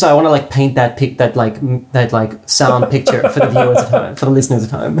 Yeah, just so I want to like paint that sound picture for the viewers at home, for the listeners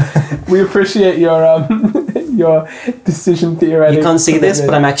at home. We appreciate your decision theoretic. You can't see this,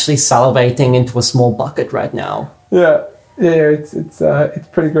 but I'm actually salivating into a small bucket right now. Yeah, it's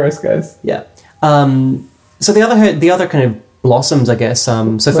pretty gross, guys. Yeah. So the other kind of blossoms, I guess.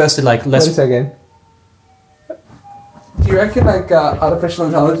 Firstly, like, let's. Wait a second. Do you reckon like artificial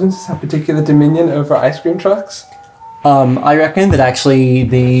intelligence have particular dominion over ice cream trucks? I reckon that actually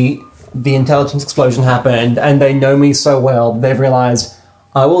the intelligence explosion happened, and they know me so well they've realized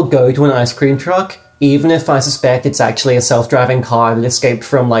I will go to an ice cream truck even if I suspect it's actually a self-driving car that escaped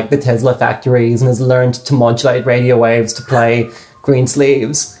from like the Tesla factories and has learned to modulate radio waves to play Green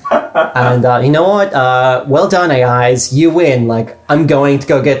Sleeves. And you know what? Well done, AIs. You win. Like, I'm going to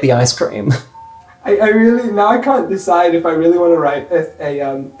go get the ice cream. I really, now I can't decide if I really want to write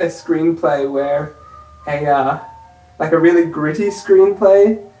a screenplay where a really gritty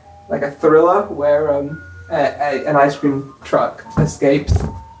screenplay, like a thriller where an ice cream truck escapes.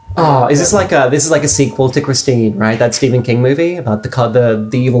 Oh, is this like a sequel to Christine, right? That Stephen King movie about the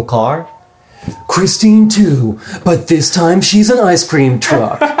evil car? Christine 2, but this time she's an ice cream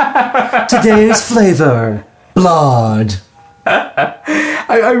truck. Today's flavor, blood.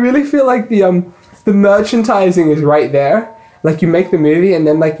 I really feel like the merchandising is right there. Like you make the movie and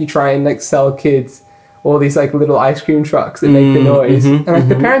then like you try and like sell kids all these like little ice cream trucks that make the noise. And like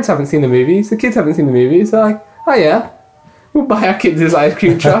the parents haven't seen the movies, the kids haven't seen the movies. They're like, oh yeah, we'll buy our kids this ice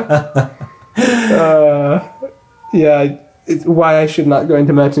cream truck. Yeah, it's why I should not go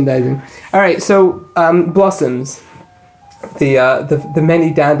into merchandising. All right, so blossoms, the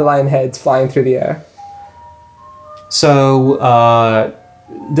many dandelion heads flying through the air. So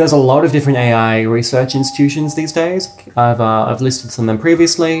there's a lot of different AI research institutions these days. I've listed some of them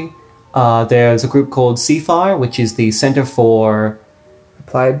previously. There's a group called CFAR, which is the Center for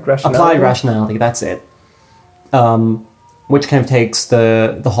Applied Rationality. Applied Rationality. That's it. Which kind of takes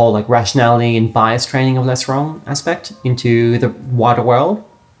the whole like rationality and bias training of less wrong aspect into the wider world,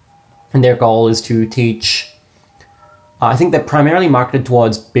 and their goal is to teach. I think they're primarily marketed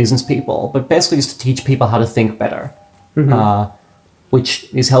towards business people, but basically just to teach people how to think better, which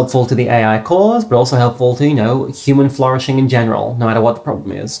is helpful to the AI cause, but also helpful to human flourishing in general, no matter what the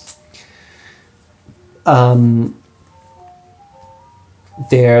problem is.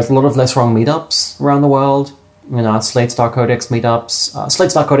 There's a lot of less wrong meetups around the world. Slate Star Codex meetups.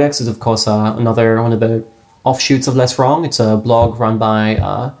 Slate Star Codex is, of course, another one of the offshoots of Less Wrong. It's a blog run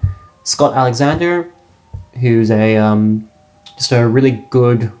by Scott Alexander, who's just a really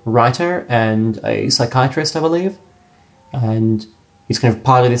good writer and a psychiatrist, I believe. And he's kind of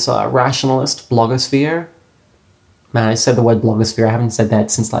part of this rationalist blogosphere. Man, I said the word blogosphere. I haven't said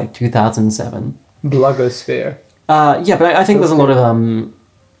that since like 2007. Blogosphere. Yeah, but I think there's a lot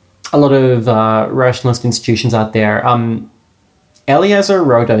of rationalist institutions out there. Eliezer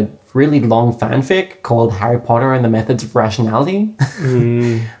wrote a really long fanfic called Harry Potter and the Methods of Rationality,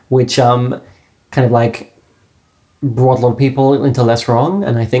 which kind of like brought a lot of people into Less Wrong,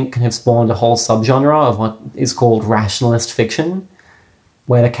 and I think kind of spawned a whole subgenre of what is called rationalist fiction,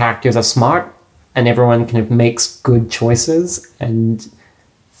 where the characters are smart and everyone kind of makes good choices and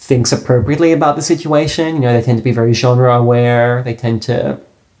thinks appropriately about the situation. They tend to be very genre aware. They tend to...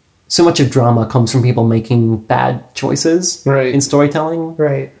 So much of drama comes from people making bad choices in storytelling.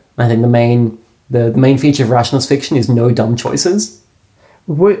 Right. I think the main feature of rationalist fiction is no dumb choices.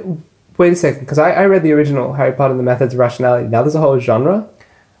 Wait a second, because I read the original Harry Potter and the Methods of Rationality. Now there's a whole genre?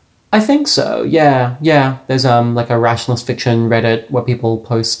 I think so, yeah. There's like a rationalist fiction Reddit where people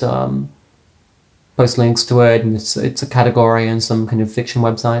post links to it, and it's a category in some kind of fiction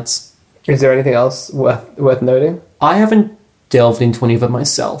websites. Is there anything else worth noting? I haven't delved into any of it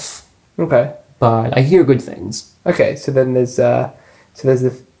myself. Okay. But I hear good things. Okay, so then there's the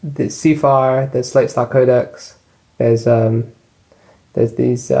CFAR, there's Slate Star Codex, there's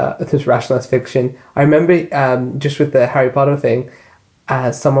this rationalist fiction. I remember just with the Harry Potter thing,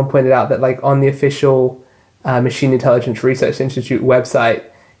 someone pointed out that like on the official Machine Intelligence Research Institute website,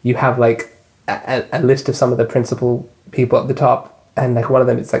 you have like a list of some of the principal people at the top, and like one of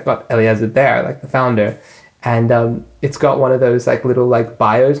them, it's like got Eliezer there, like the founder. And it's got one of those like little like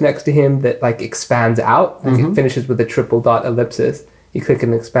bios next to him that like expands out. Like it finishes with a triple dot ellipsis. You click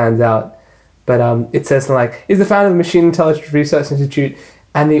and it expands out. But it says something like, is the founder of the Machine Intelligence Research Institute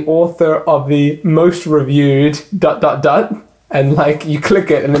and the author of the most reviewed ... And like you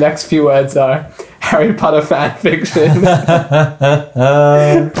click it and the next few words are Harry Potter fan fiction.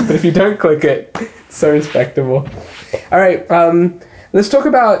 But if you don't click it, it's so respectable. All right, let's talk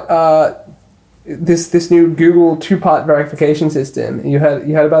about this new Google 2-part verification system. You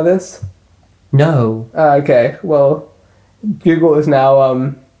heard about this? No. Okay. Well, Google is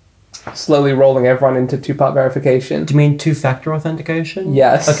now slowly rolling everyone into 2-part verification. Do you mean 2-factor authentication?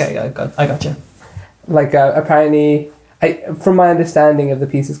 Yes. Okay, I gotcha. Like apparently, from my understanding of the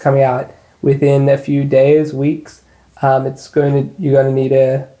pieces coming out, within a few days, weeks, you're going to need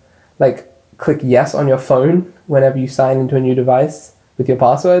to like click yes on your phone whenever you sign into a new device with your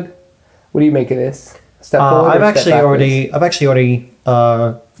password. What do you make of this? Step forward. I've actually already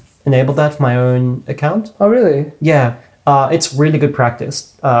enabled that for my own account. Oh, really? Yeah, it's really good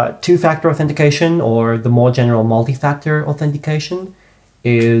practice. 2-factor authentication, or the more general multi-factor authentication,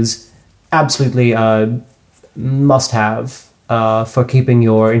 is absolutely a must-have for keeping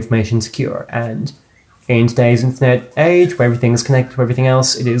your information secure. And in today's internet age, where everything is connected to everything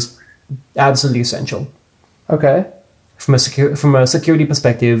else, it is absolutely essential. Okay. From a security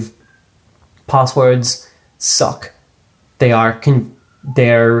perspective, passwords suck. They're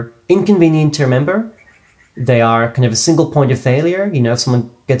inconvenient to remember. They are kind of a single point of failure. If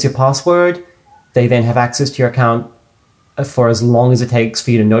someone gets your password, they then have access to your account for as long as it takes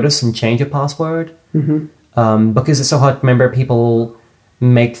for you to notice and change your password. Because it's so hard to remember, people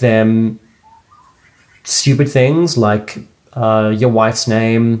make them stupid things like your wife's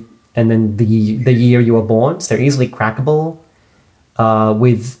name, and then the year you were born. So they're easily crackable.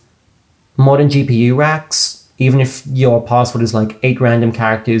 With modern GPU racks, even if your password is like 8 random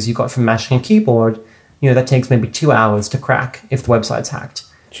characters you got from mashing a keyboard, that takes maybe 2 hours to crack if the website's hacked.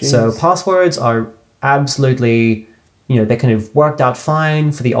 Jeez. So passwords are absolutely, they kind of worked out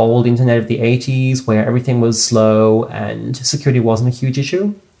fine for the old internet of the 80s where everything was slow and security wasn't a huge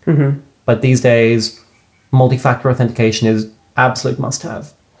issue. Mm-hmm. But these days, multi-factor authentication is absolute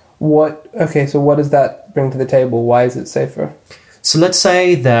must-have. Okay, so what does that bring to the table? Why is it safer? So let's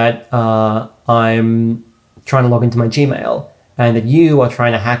say that I'm trying to log into my Gmail and that you are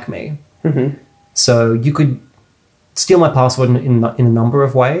trying to hack me. Mm-hmm. So you could steal my password in a number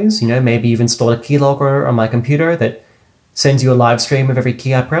of ways. Maybe you've installed a keylogger on my computer that sends you a live stream of every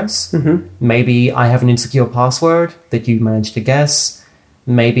key I press. Mm-hmm. Maybe I have an insecure password that you managed to guess.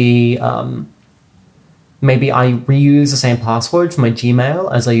 Maybe I reuse the same password for my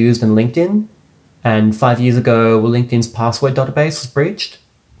Gmail as I used in LinkedIn. And 5 years ago, LinkedIn's password database was breached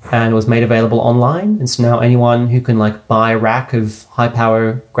and was made available online. And so now anyone who can buy a rack of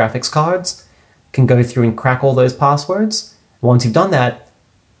high-power graphics cards can go through and crack all those passwords. Once you've done that,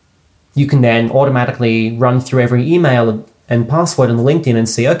 you can then automatically run through every email and password on LinkedIn and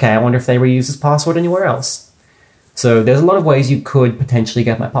see, okay, I wonder if they reuse this password anywhere else. So there's a lot of ways you could potentially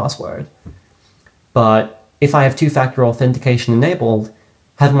get my password. But if I have two-factor authentication enabled,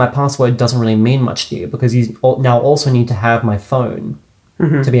 having my password doesn't really mean much to you because you now also need to have my phone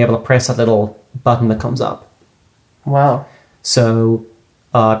to be able to press that little button that comes up. Wow. So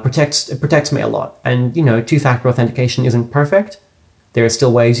it protects me a lot. And, two-factor authentication isn't perfect. There are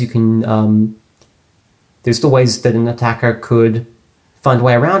still ways there's still ways that an attacker could find a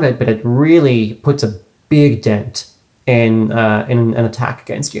way around it, but it really puts a big dent in an attack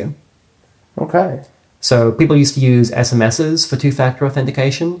against you. Okay. So people used to use SMSs for two-factor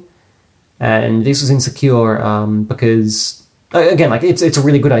authentication, and this was insecure because, again, it's a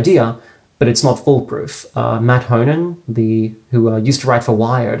really good idea, but it's not foolproof. Matt Honan, who used to write for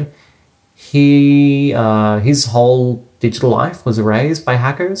Wired, his whole digital life was erased by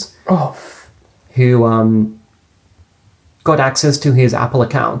hackers who got access to his Apple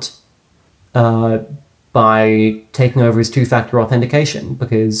account by taking over his two-factor authentication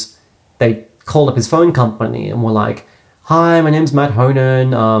because they called up his phone company and were like, "Hi, my name's Matt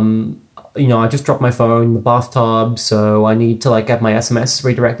Honan. I just dropped my phone in the bathtub, so I need to get my SMS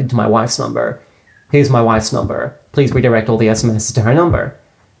redirected to my wife's number. Here's my wife's number. Please redirect all the SMSs to her number."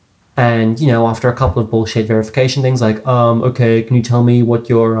 And after a couple of bullshit verification things okay, can you tell me what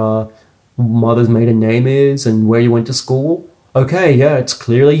your mother's maiden name is and where you went to school? Okay, yeah, it's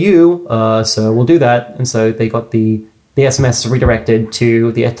clearly you. So we'll do that. And so they got the SMS redirected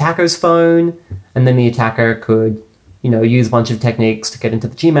to the attacker's phone, and then the attacker could, use a bunch of techniques to get into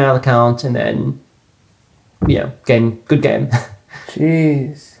the Gmail account, and then, good game.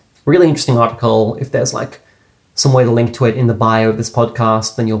 Jeez. Really interesting article. If there's some way to link to it in the bio of this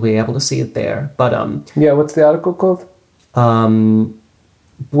podcast, then you'll be able to see it there. But yeah, what's the article called?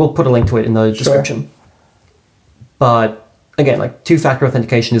 We'll put a link to it in the description. But again, two-factor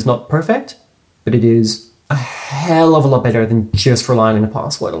authentication is not perfect, but it is a hell of a lot better than just relying on a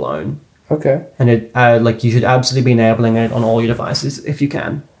password alone. Okay. And it you should absolutely be enabling it on all your devices if you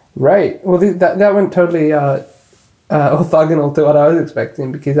can. Right. Well, that went totally orthogonal to what I was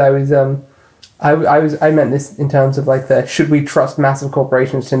expecting because I meant this in terms of the should we trust massive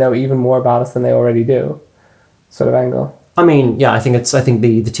corporations to know even more about us than they already do sort of angle. I mean, yeah, I think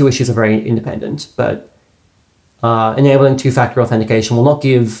the two issues are very independent, but enabling two-factor authentication will not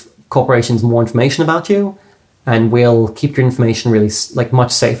give corporations more information about you, and will keep your information really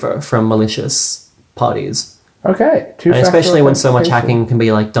much safer from malicious parties. Okay. And especially when so much hacking can be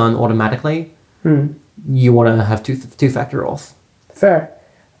done automatically, you want to have two-factor auth. Fair.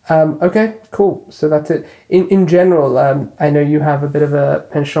 Okay, cool. So that's it. In general, I know you have a bit of a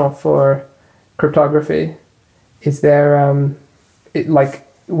penchant for cryptography. Is there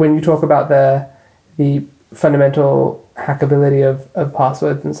when you talk about the fundamental hackability of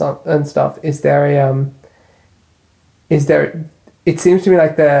passwords and stuff, is there it seems to me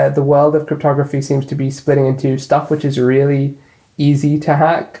the world of cryptography seems to be splitting into stuff which is really easy to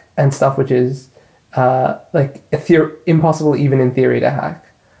hack and stuff which is impossible even in theory to hack.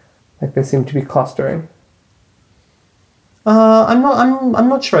 They seem to be clustering. I'm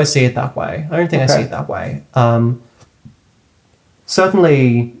not sure I see it that way. I don't think I see it that way.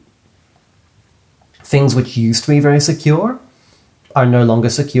 Certainly things which used to be very secure are no longer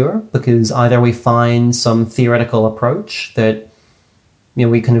secure because either we find some theoretical approach that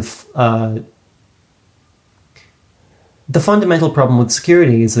we kind of the fundamental problem with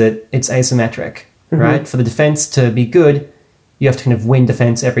security is that it's asymmetric, right? For the defense to be good, you have to kind of win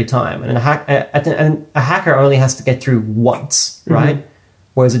defense every time. And a hacker only has to get through once, right?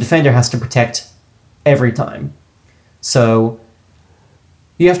 Whereas a defender has to protect every time. So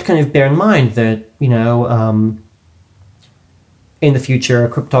you have to kind of bear in mind that, in the future, a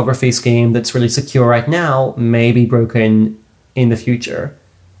cryptography scheme that's really secure right now may be broken in the future.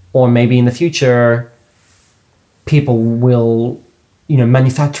 Or maybe in the future, people will,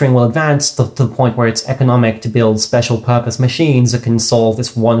 manufacturing will advance to the point where it's economic to build special purpose machines that can solve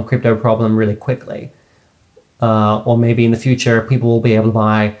this one crypto problem really quickly. Or maybe in the future, people will be able to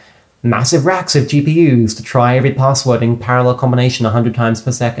buy massive racks of GPUs to try every password in parallel combination 100 times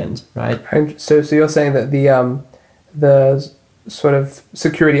per second, right? So you're saying that the sort of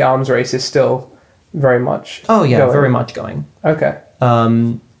security arms race is still very much going. Very much going. Okay.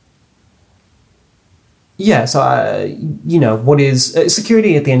 What is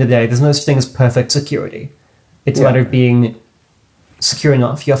security at the end of the day? There's no such thing as perfect security. It's a matter of being secure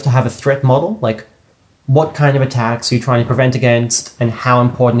enough. You have to have a threat model, like what kind of attacks are you trying to prevent against, and how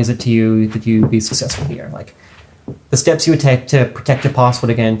important is it to you that you be successful here? Like the steps you would take to protect your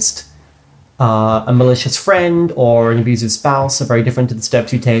password against a malicious friend or an abusive spouse are very different to the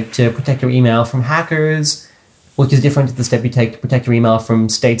steps you take to protect your email from hackers, which is different to the step you take to protect your email from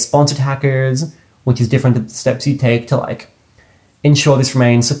state-sponsored hackers, which is different to the steps you take to ensure this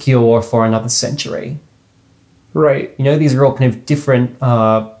remains secure for another century. Right. These are all kind of different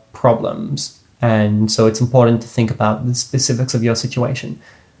problems. And so it's important to think about the specifics of your situation.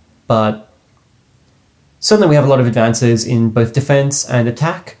 But certainly we have a lot of advances in both defense and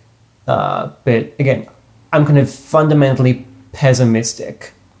attack. But again, I'm kind of fundamentally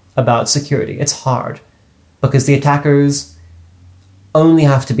pessimistic about security. It's hard because the attackers only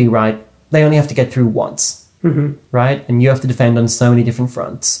have to be right. They only have to get through once, right? And you have to defend on so many different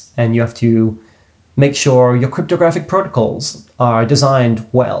fronts. And you have to make sure your cryptographic protocols are designed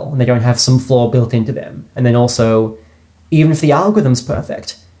well and they don't have some flaw built into them. And then also, even if the algorithm's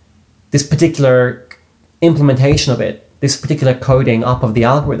perfect, this particular implementation of it, this particular coding up of the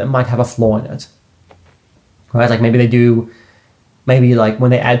algorithm might have a flaw in it. Right? Like maybe when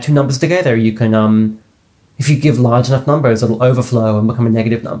they add two numbers together, you can, if you give large enough numbers, it'll overflow and become a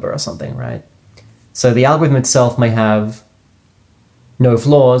negative number or something, right? So the algorithm itself may have no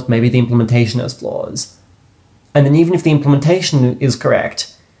flaws, maybe the implementation has flaws. And then even if the implementation is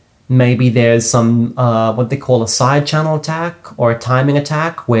correct, maybe there's some, what they call a side channel attack or a timing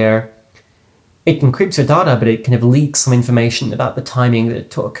attack where it encrypts your data, but it kind of leaks some information about the timing that it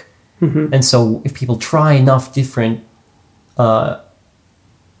took. And so if people try enough different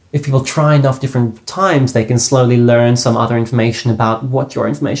times, they can slowly learn some other information about what your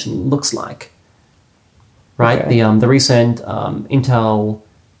information looks like. Right? Okay. The recent Intel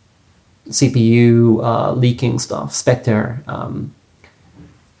CPU leaking stuff, Spectre,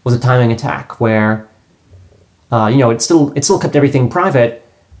 was a timing attack where it still kept everything private,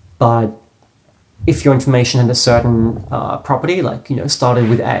 but if your information had a certain property, started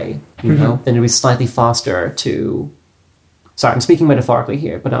with A, then it was slightly faster to. Sorry, I'm speaking metaphorically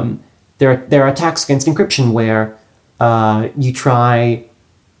here, but there are attacks against encryption where you try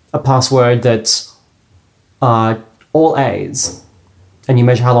a password that's all A's, and you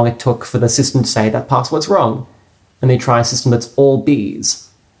measure how long it took for the system to say that password's wrong, and they try a system that's all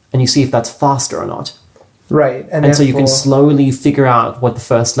B's, and you see if that's faster or not. Right. And so you can slowly figure out what the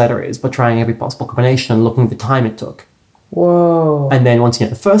first letter is by trying every possible combination and looking at the time it took. Whoa. And then once you know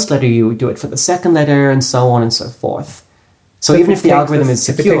the first letter, you do it for the second letter, and so on and so forth. So even if the algorithm is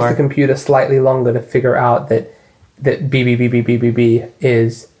secure... If it takes the computer slightly longer to figure out that B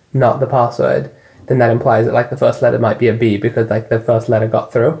is not the password, then that implies that the first letter might be a B because the first letter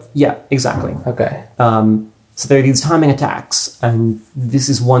got through? Yeah, exactly. Okay. So there are these timing attacks, and this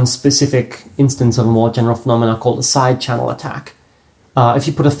is one specific instance of a more general phenomenon called a side channel attack. If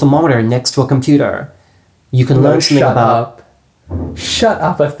you put a thermometer next to a computer, you can learn something about... Shut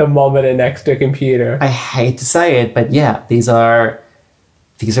up, a thermometer next to a computer. I hate to say it, but yeah, these are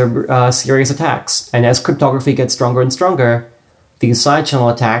serious attacks. And as cryptography gets stronger and stronger, these side channel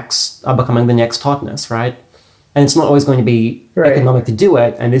attacks are becoming the next hotness, right? And it's not always going to be economic to do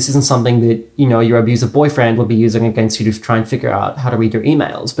it. And this isn't something that, your abusive boyfriend will be using against you to try and figure out how to read your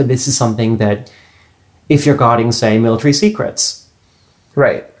emails. But this is something that if you're guarding, say, military secrets,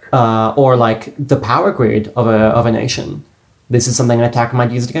 right, or the power grid of a nation, this is something an attacker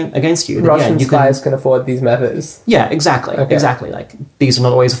might use against you. Russian spies can afford these methods. Yeah, exactly. Okay. Exactly. These are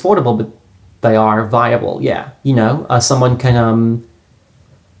not always affordable, but they are viable. Yeah. Someone can,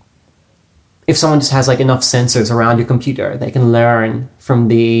 if someone just has like enough sensors around your computer, they can learn from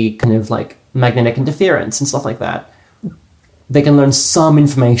the kind of like magnetic interference and stuff like that. They can learn some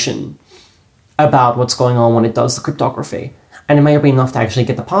information about what's going on when it does the cryptography. And it may not be enough to actually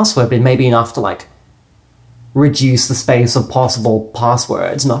get the password, but it may be enough to like reduce the space of possible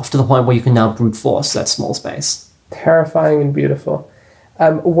passwords enough to the point where you can now brute force that small space. Terrifying and beautiful.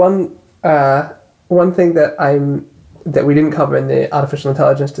 One thing that we didn't cover in the artificial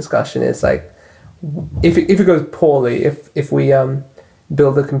intelligence discussion is like, if it goes poorly, if we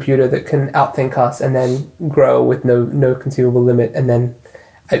build a computer that can outthink us and then grow with no conceivable limit, and then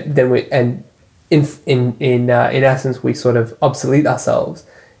in essence we sort of obsolete ourselves.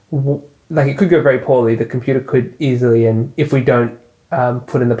 Like, it could go very poorly. The computer could easily, and if we don't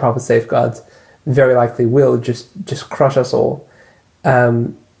put in the proper safeguards, very likely will just crush us all.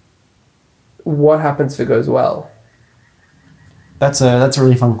 What happens if it goes well? That's a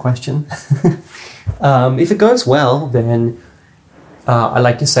really fun question. If it goes well, then I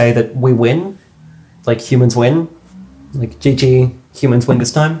like to say that we win, like humans win, like GG, humans win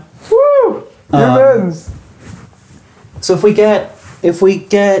this time. Woo! Humans. So if we get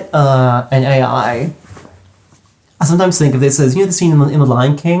an AI, I sometimes think of this as, you know, the scene in the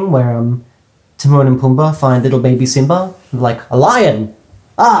Lion King where Timon and Pumbaa find little baby Simba, like, a lion.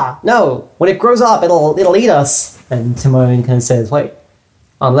 Ah, no! When it grows up, it'll eat us. And Timon kind of says, wait,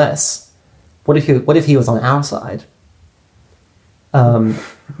 unless, what if he was on our side? So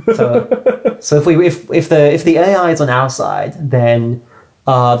if the AI is on our side, then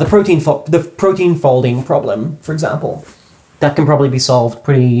the protein folding problem, for example, that can probably be solved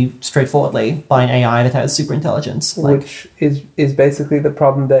pretty straightforwardly by an AI that has super intelligence. Which is basically the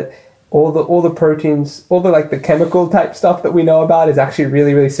problem that all the proteins, all the like the chemical type stuff that we know about is actually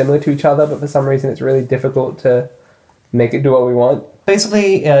really, really similar to each other, but for some reason it's really difficult to make it do what we want.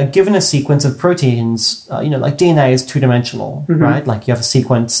 Basically, given a sequence of proteins, like DNA is two-dimensional, Mm-hmm. right? Like you have a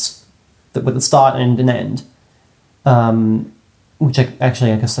sequence with a start and an end, which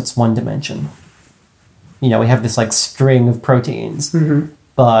actually I guess that's one dimension. We have this like string of proteins, Mm-hmm.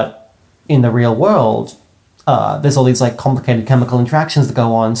 but in the real world, there's all these like complicated chemical interactions that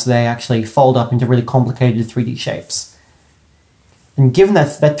go on, so they actually fold up into really complicated 3D shapes. And given that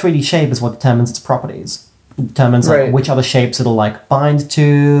 3D shape is what determines its properties, it determines like Right. which other shapes it'll like bind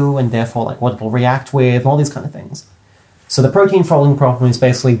to, and therefore like what it'll react with, all these kind of things. So the protein folding problem is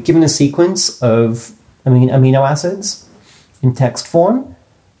basically given a sequence of amino acids in text form,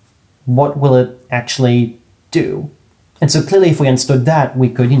 what will it actually do? And so clearly if we understood that, we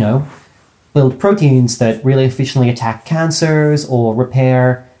could, build proteins that really efficiently attack cancers or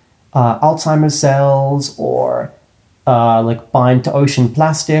repair Alzheimer's cells or like bind to ocean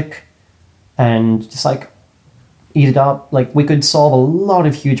plastic and just like eat it up. Like we could solve a lot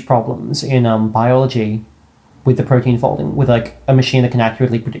of huge problems in biology with the protein folding, with like a machine that can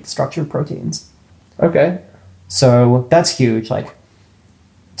accurately predict the structure of proteins. Okay. So that's huge. Like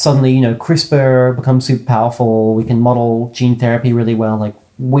suddenly, CRISPR becomes super powerful. We can model gene therapy really well. Like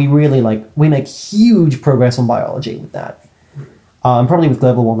we make huge progress on biology with that. And probably with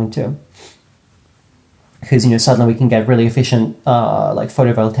global warming too. Because, suddenly we can get really efficient like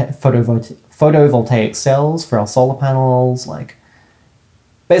photovoltaic cells for our solar panels. Like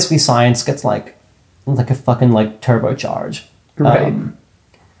basically science gets like a fucking like turbocharge. Right.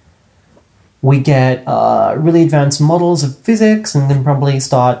 We get really advanced models of physics and then probably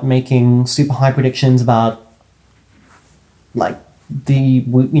start making super high predictions about like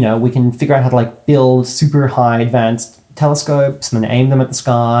we can figure out how to like build super high advanced telescopes and then aim them at the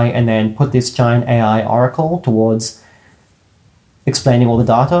sky and then put this giant AI oracle towards explaining all the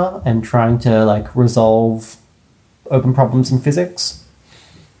data and trying to like resolve open problems in physics.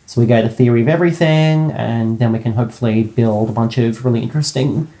 So we get a theory of everything, and then we can hopefully build a bunch of really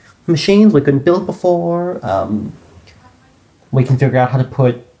interesting machines we couldn't build before. We can figure out how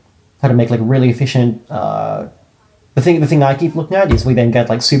to make like really efficient. The thing I keep looking at is we then get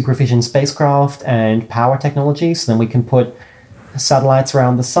like super efficient spacecraft and power technology. So then we can put satellites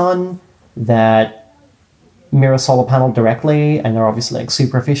around the sun that mirror solar panel directly, and they're obviously like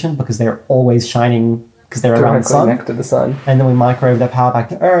super efficient because they're always shining because they're around the sun. Next to the sun. And then we microwave that power back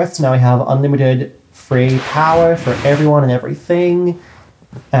to Earth. So now we have unlimited free power for everyone and everything.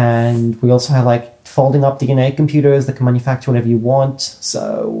 And we also have like folding up DNA computers that can manufacture whatever you want.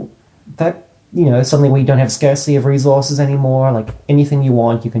 So that, suddenly we don't have scarcity of resources anymore. Like anything you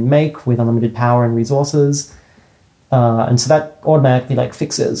want, you can make with unlimited power and resources. And so that automatically like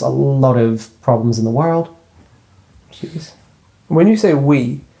fixes a lot of problems in the world. Jeez. When you say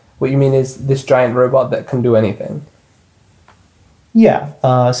we, what you mean is this giant robot that can do anything? Yeah.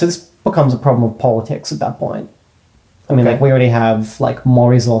 So this becomes a problem of politics at that point. I mean, Okay. like, we already have, like, more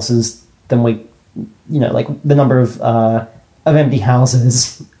resources than we, like, the number of empty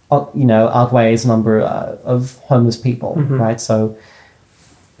houses, outweighs the number of homeless people, right? So,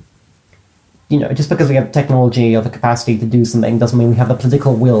 just because we have technology or the capacity to do something doesn't mean we have the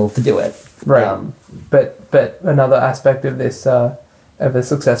political will to do it. Right. But another aspect of this, of a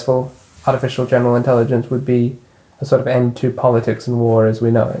successful artificial general intelligence would be a sort of end to politics and war as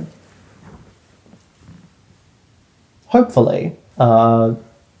we know it. Hopefully.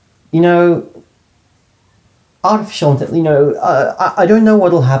 Artificial intelligence, I don't know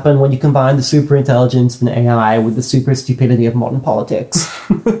what will happen when you combine the super intelligence of an AI with the super stupidity of modern politics.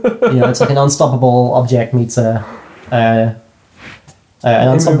 It's like an unstoppable object meets an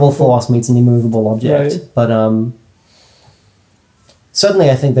unstoppable force meets an immovable object. Right. But certainly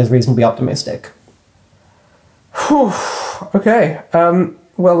I think there's reason to be optimistic. Whew. Okay.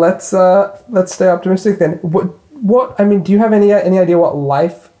 Well, let's stay optimistic then. What? I mean, do you have any idea what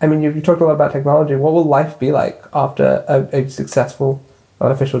life? I mean, you talked a lot about technology. What will life be like after a successful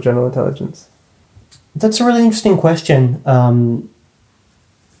artificial general intelligence? That's a really interesting question, and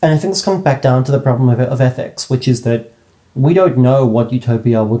I think this comes back down to the problem of ethics, which is that we don't know what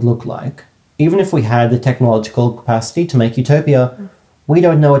utopia would look like. Even if we had the technological capacity to make utopia, we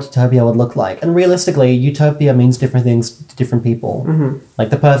don't know what utopia would look like. And realistically, utopia means different things to different people. Mm-hmm. Like,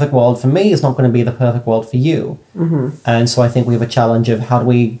 the perfect world for me is not going to be the perfect world for you. Mm-hmm. And so I think we have a challenge of how do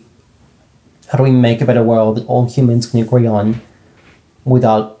we make a better world that all humans can agree on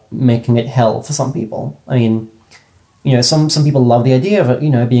without making it hell for some people. I mean, some people love the idea of,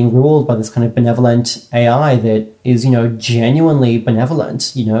 being ruled by this kind of benevolent AI that is, genuinely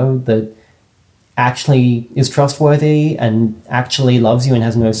benevolent, that actually is trustworthy and actually loves you and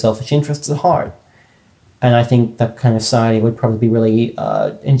has no selfish interests at heart. And I think that kind of society would probably be really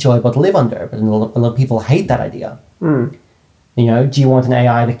enjoyable to live under, but a lot of people hate that idea. Mm. Do you want an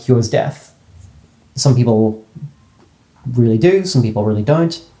AI that cures death? Some people really do, some people really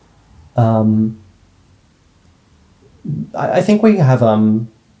don't. I think we have...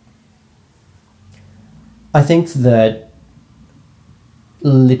 I think that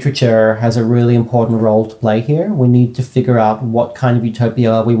literature has a really important role to play here. We need to figure out what kind of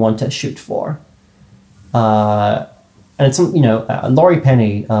utopia we want to shoot for. And it's, Laurie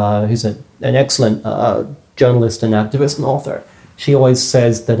Penny, who's an excellent journalist and activist and author, she always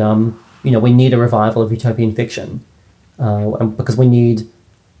says that, we need a revival of utopian fiction. Because we need,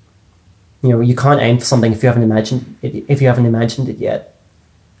 you can't aim for something if you haven't imagined it yet.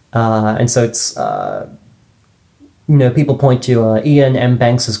 And so it's... people point to Ian M.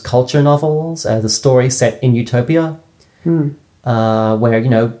 Banks's culture novels as a story set in utopia,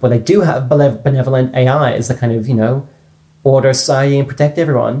 where they do have benevolent AIs that kind of, order society and protect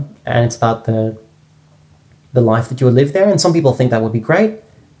everyone, and it's about the life that you would live there. And some people think that would be great,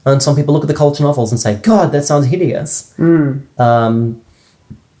 and some people look at the culture novels and say, God, that sounds hideous. Cory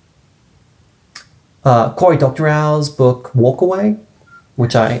Doctorow's book Walkaway,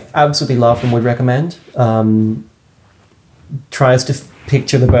 which I absolutely love and would recommend, tries to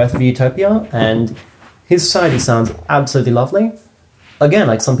picture the birth of utopia, and his society sounds absolutely lovely. Again,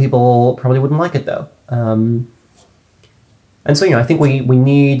 like, some people probably wouldn't like it though. And so, I think we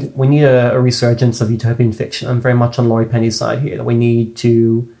need a resurgence of utopian fiction. I'm very much on Laurie Penny's side here, that we need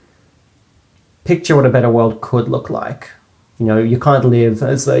to picture what a better world could look like. You can't live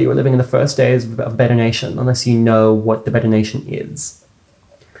as though you were living in the first days of a better nation unless you know what the better nation is.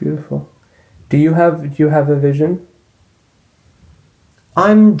 Beautiful. Do you have a vision?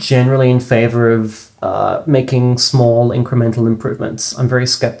 I'm generally in favor of making small incremental improvements. I'm very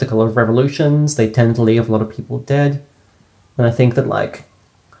skeptical of revolutions. They tend to leave a lot of people dead. And I think that,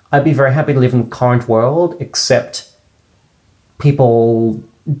 I'd be very happy to live in the current world, except people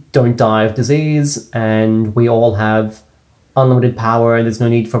don't die of disease, and we all have unlimited power, and there's no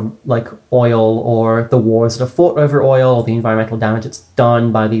need for, oil or the wars that are fought over oil or the environmental damage that's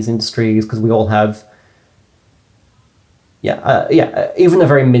done by these industries, because we all have... even a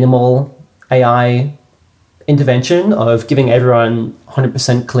very minimal AI intervention of giving everyone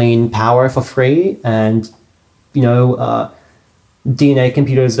 100% clean power for free, and, DNA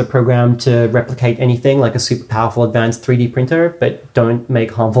computers that are programmed to replicate anything, like a super powerful advanced 3D printer, but don't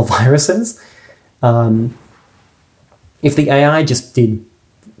make harmful viruses. If the AI just did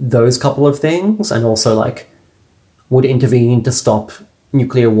those couple of things, and also, would intervene to stop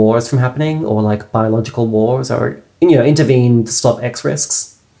nuclear wars from happening, or, biological wars, or... intervene to stop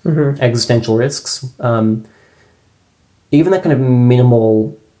existential risks. Even that kind of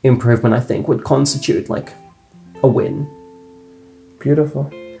minimal improvement, I think, would constitute, a win.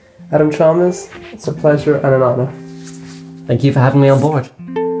 Beautiful. Adam Chalmers, it's a pleasure and an honor. Thank you for having me on board.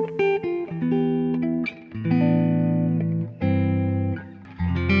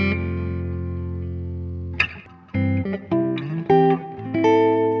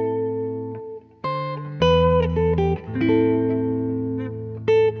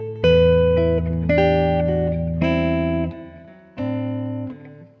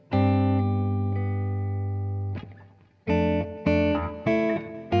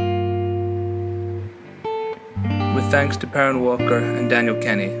 With thanks to Perrin Walker and Daniel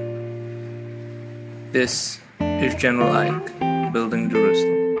Kenny. This is General Ike, Building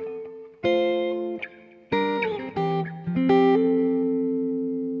Jerusalem.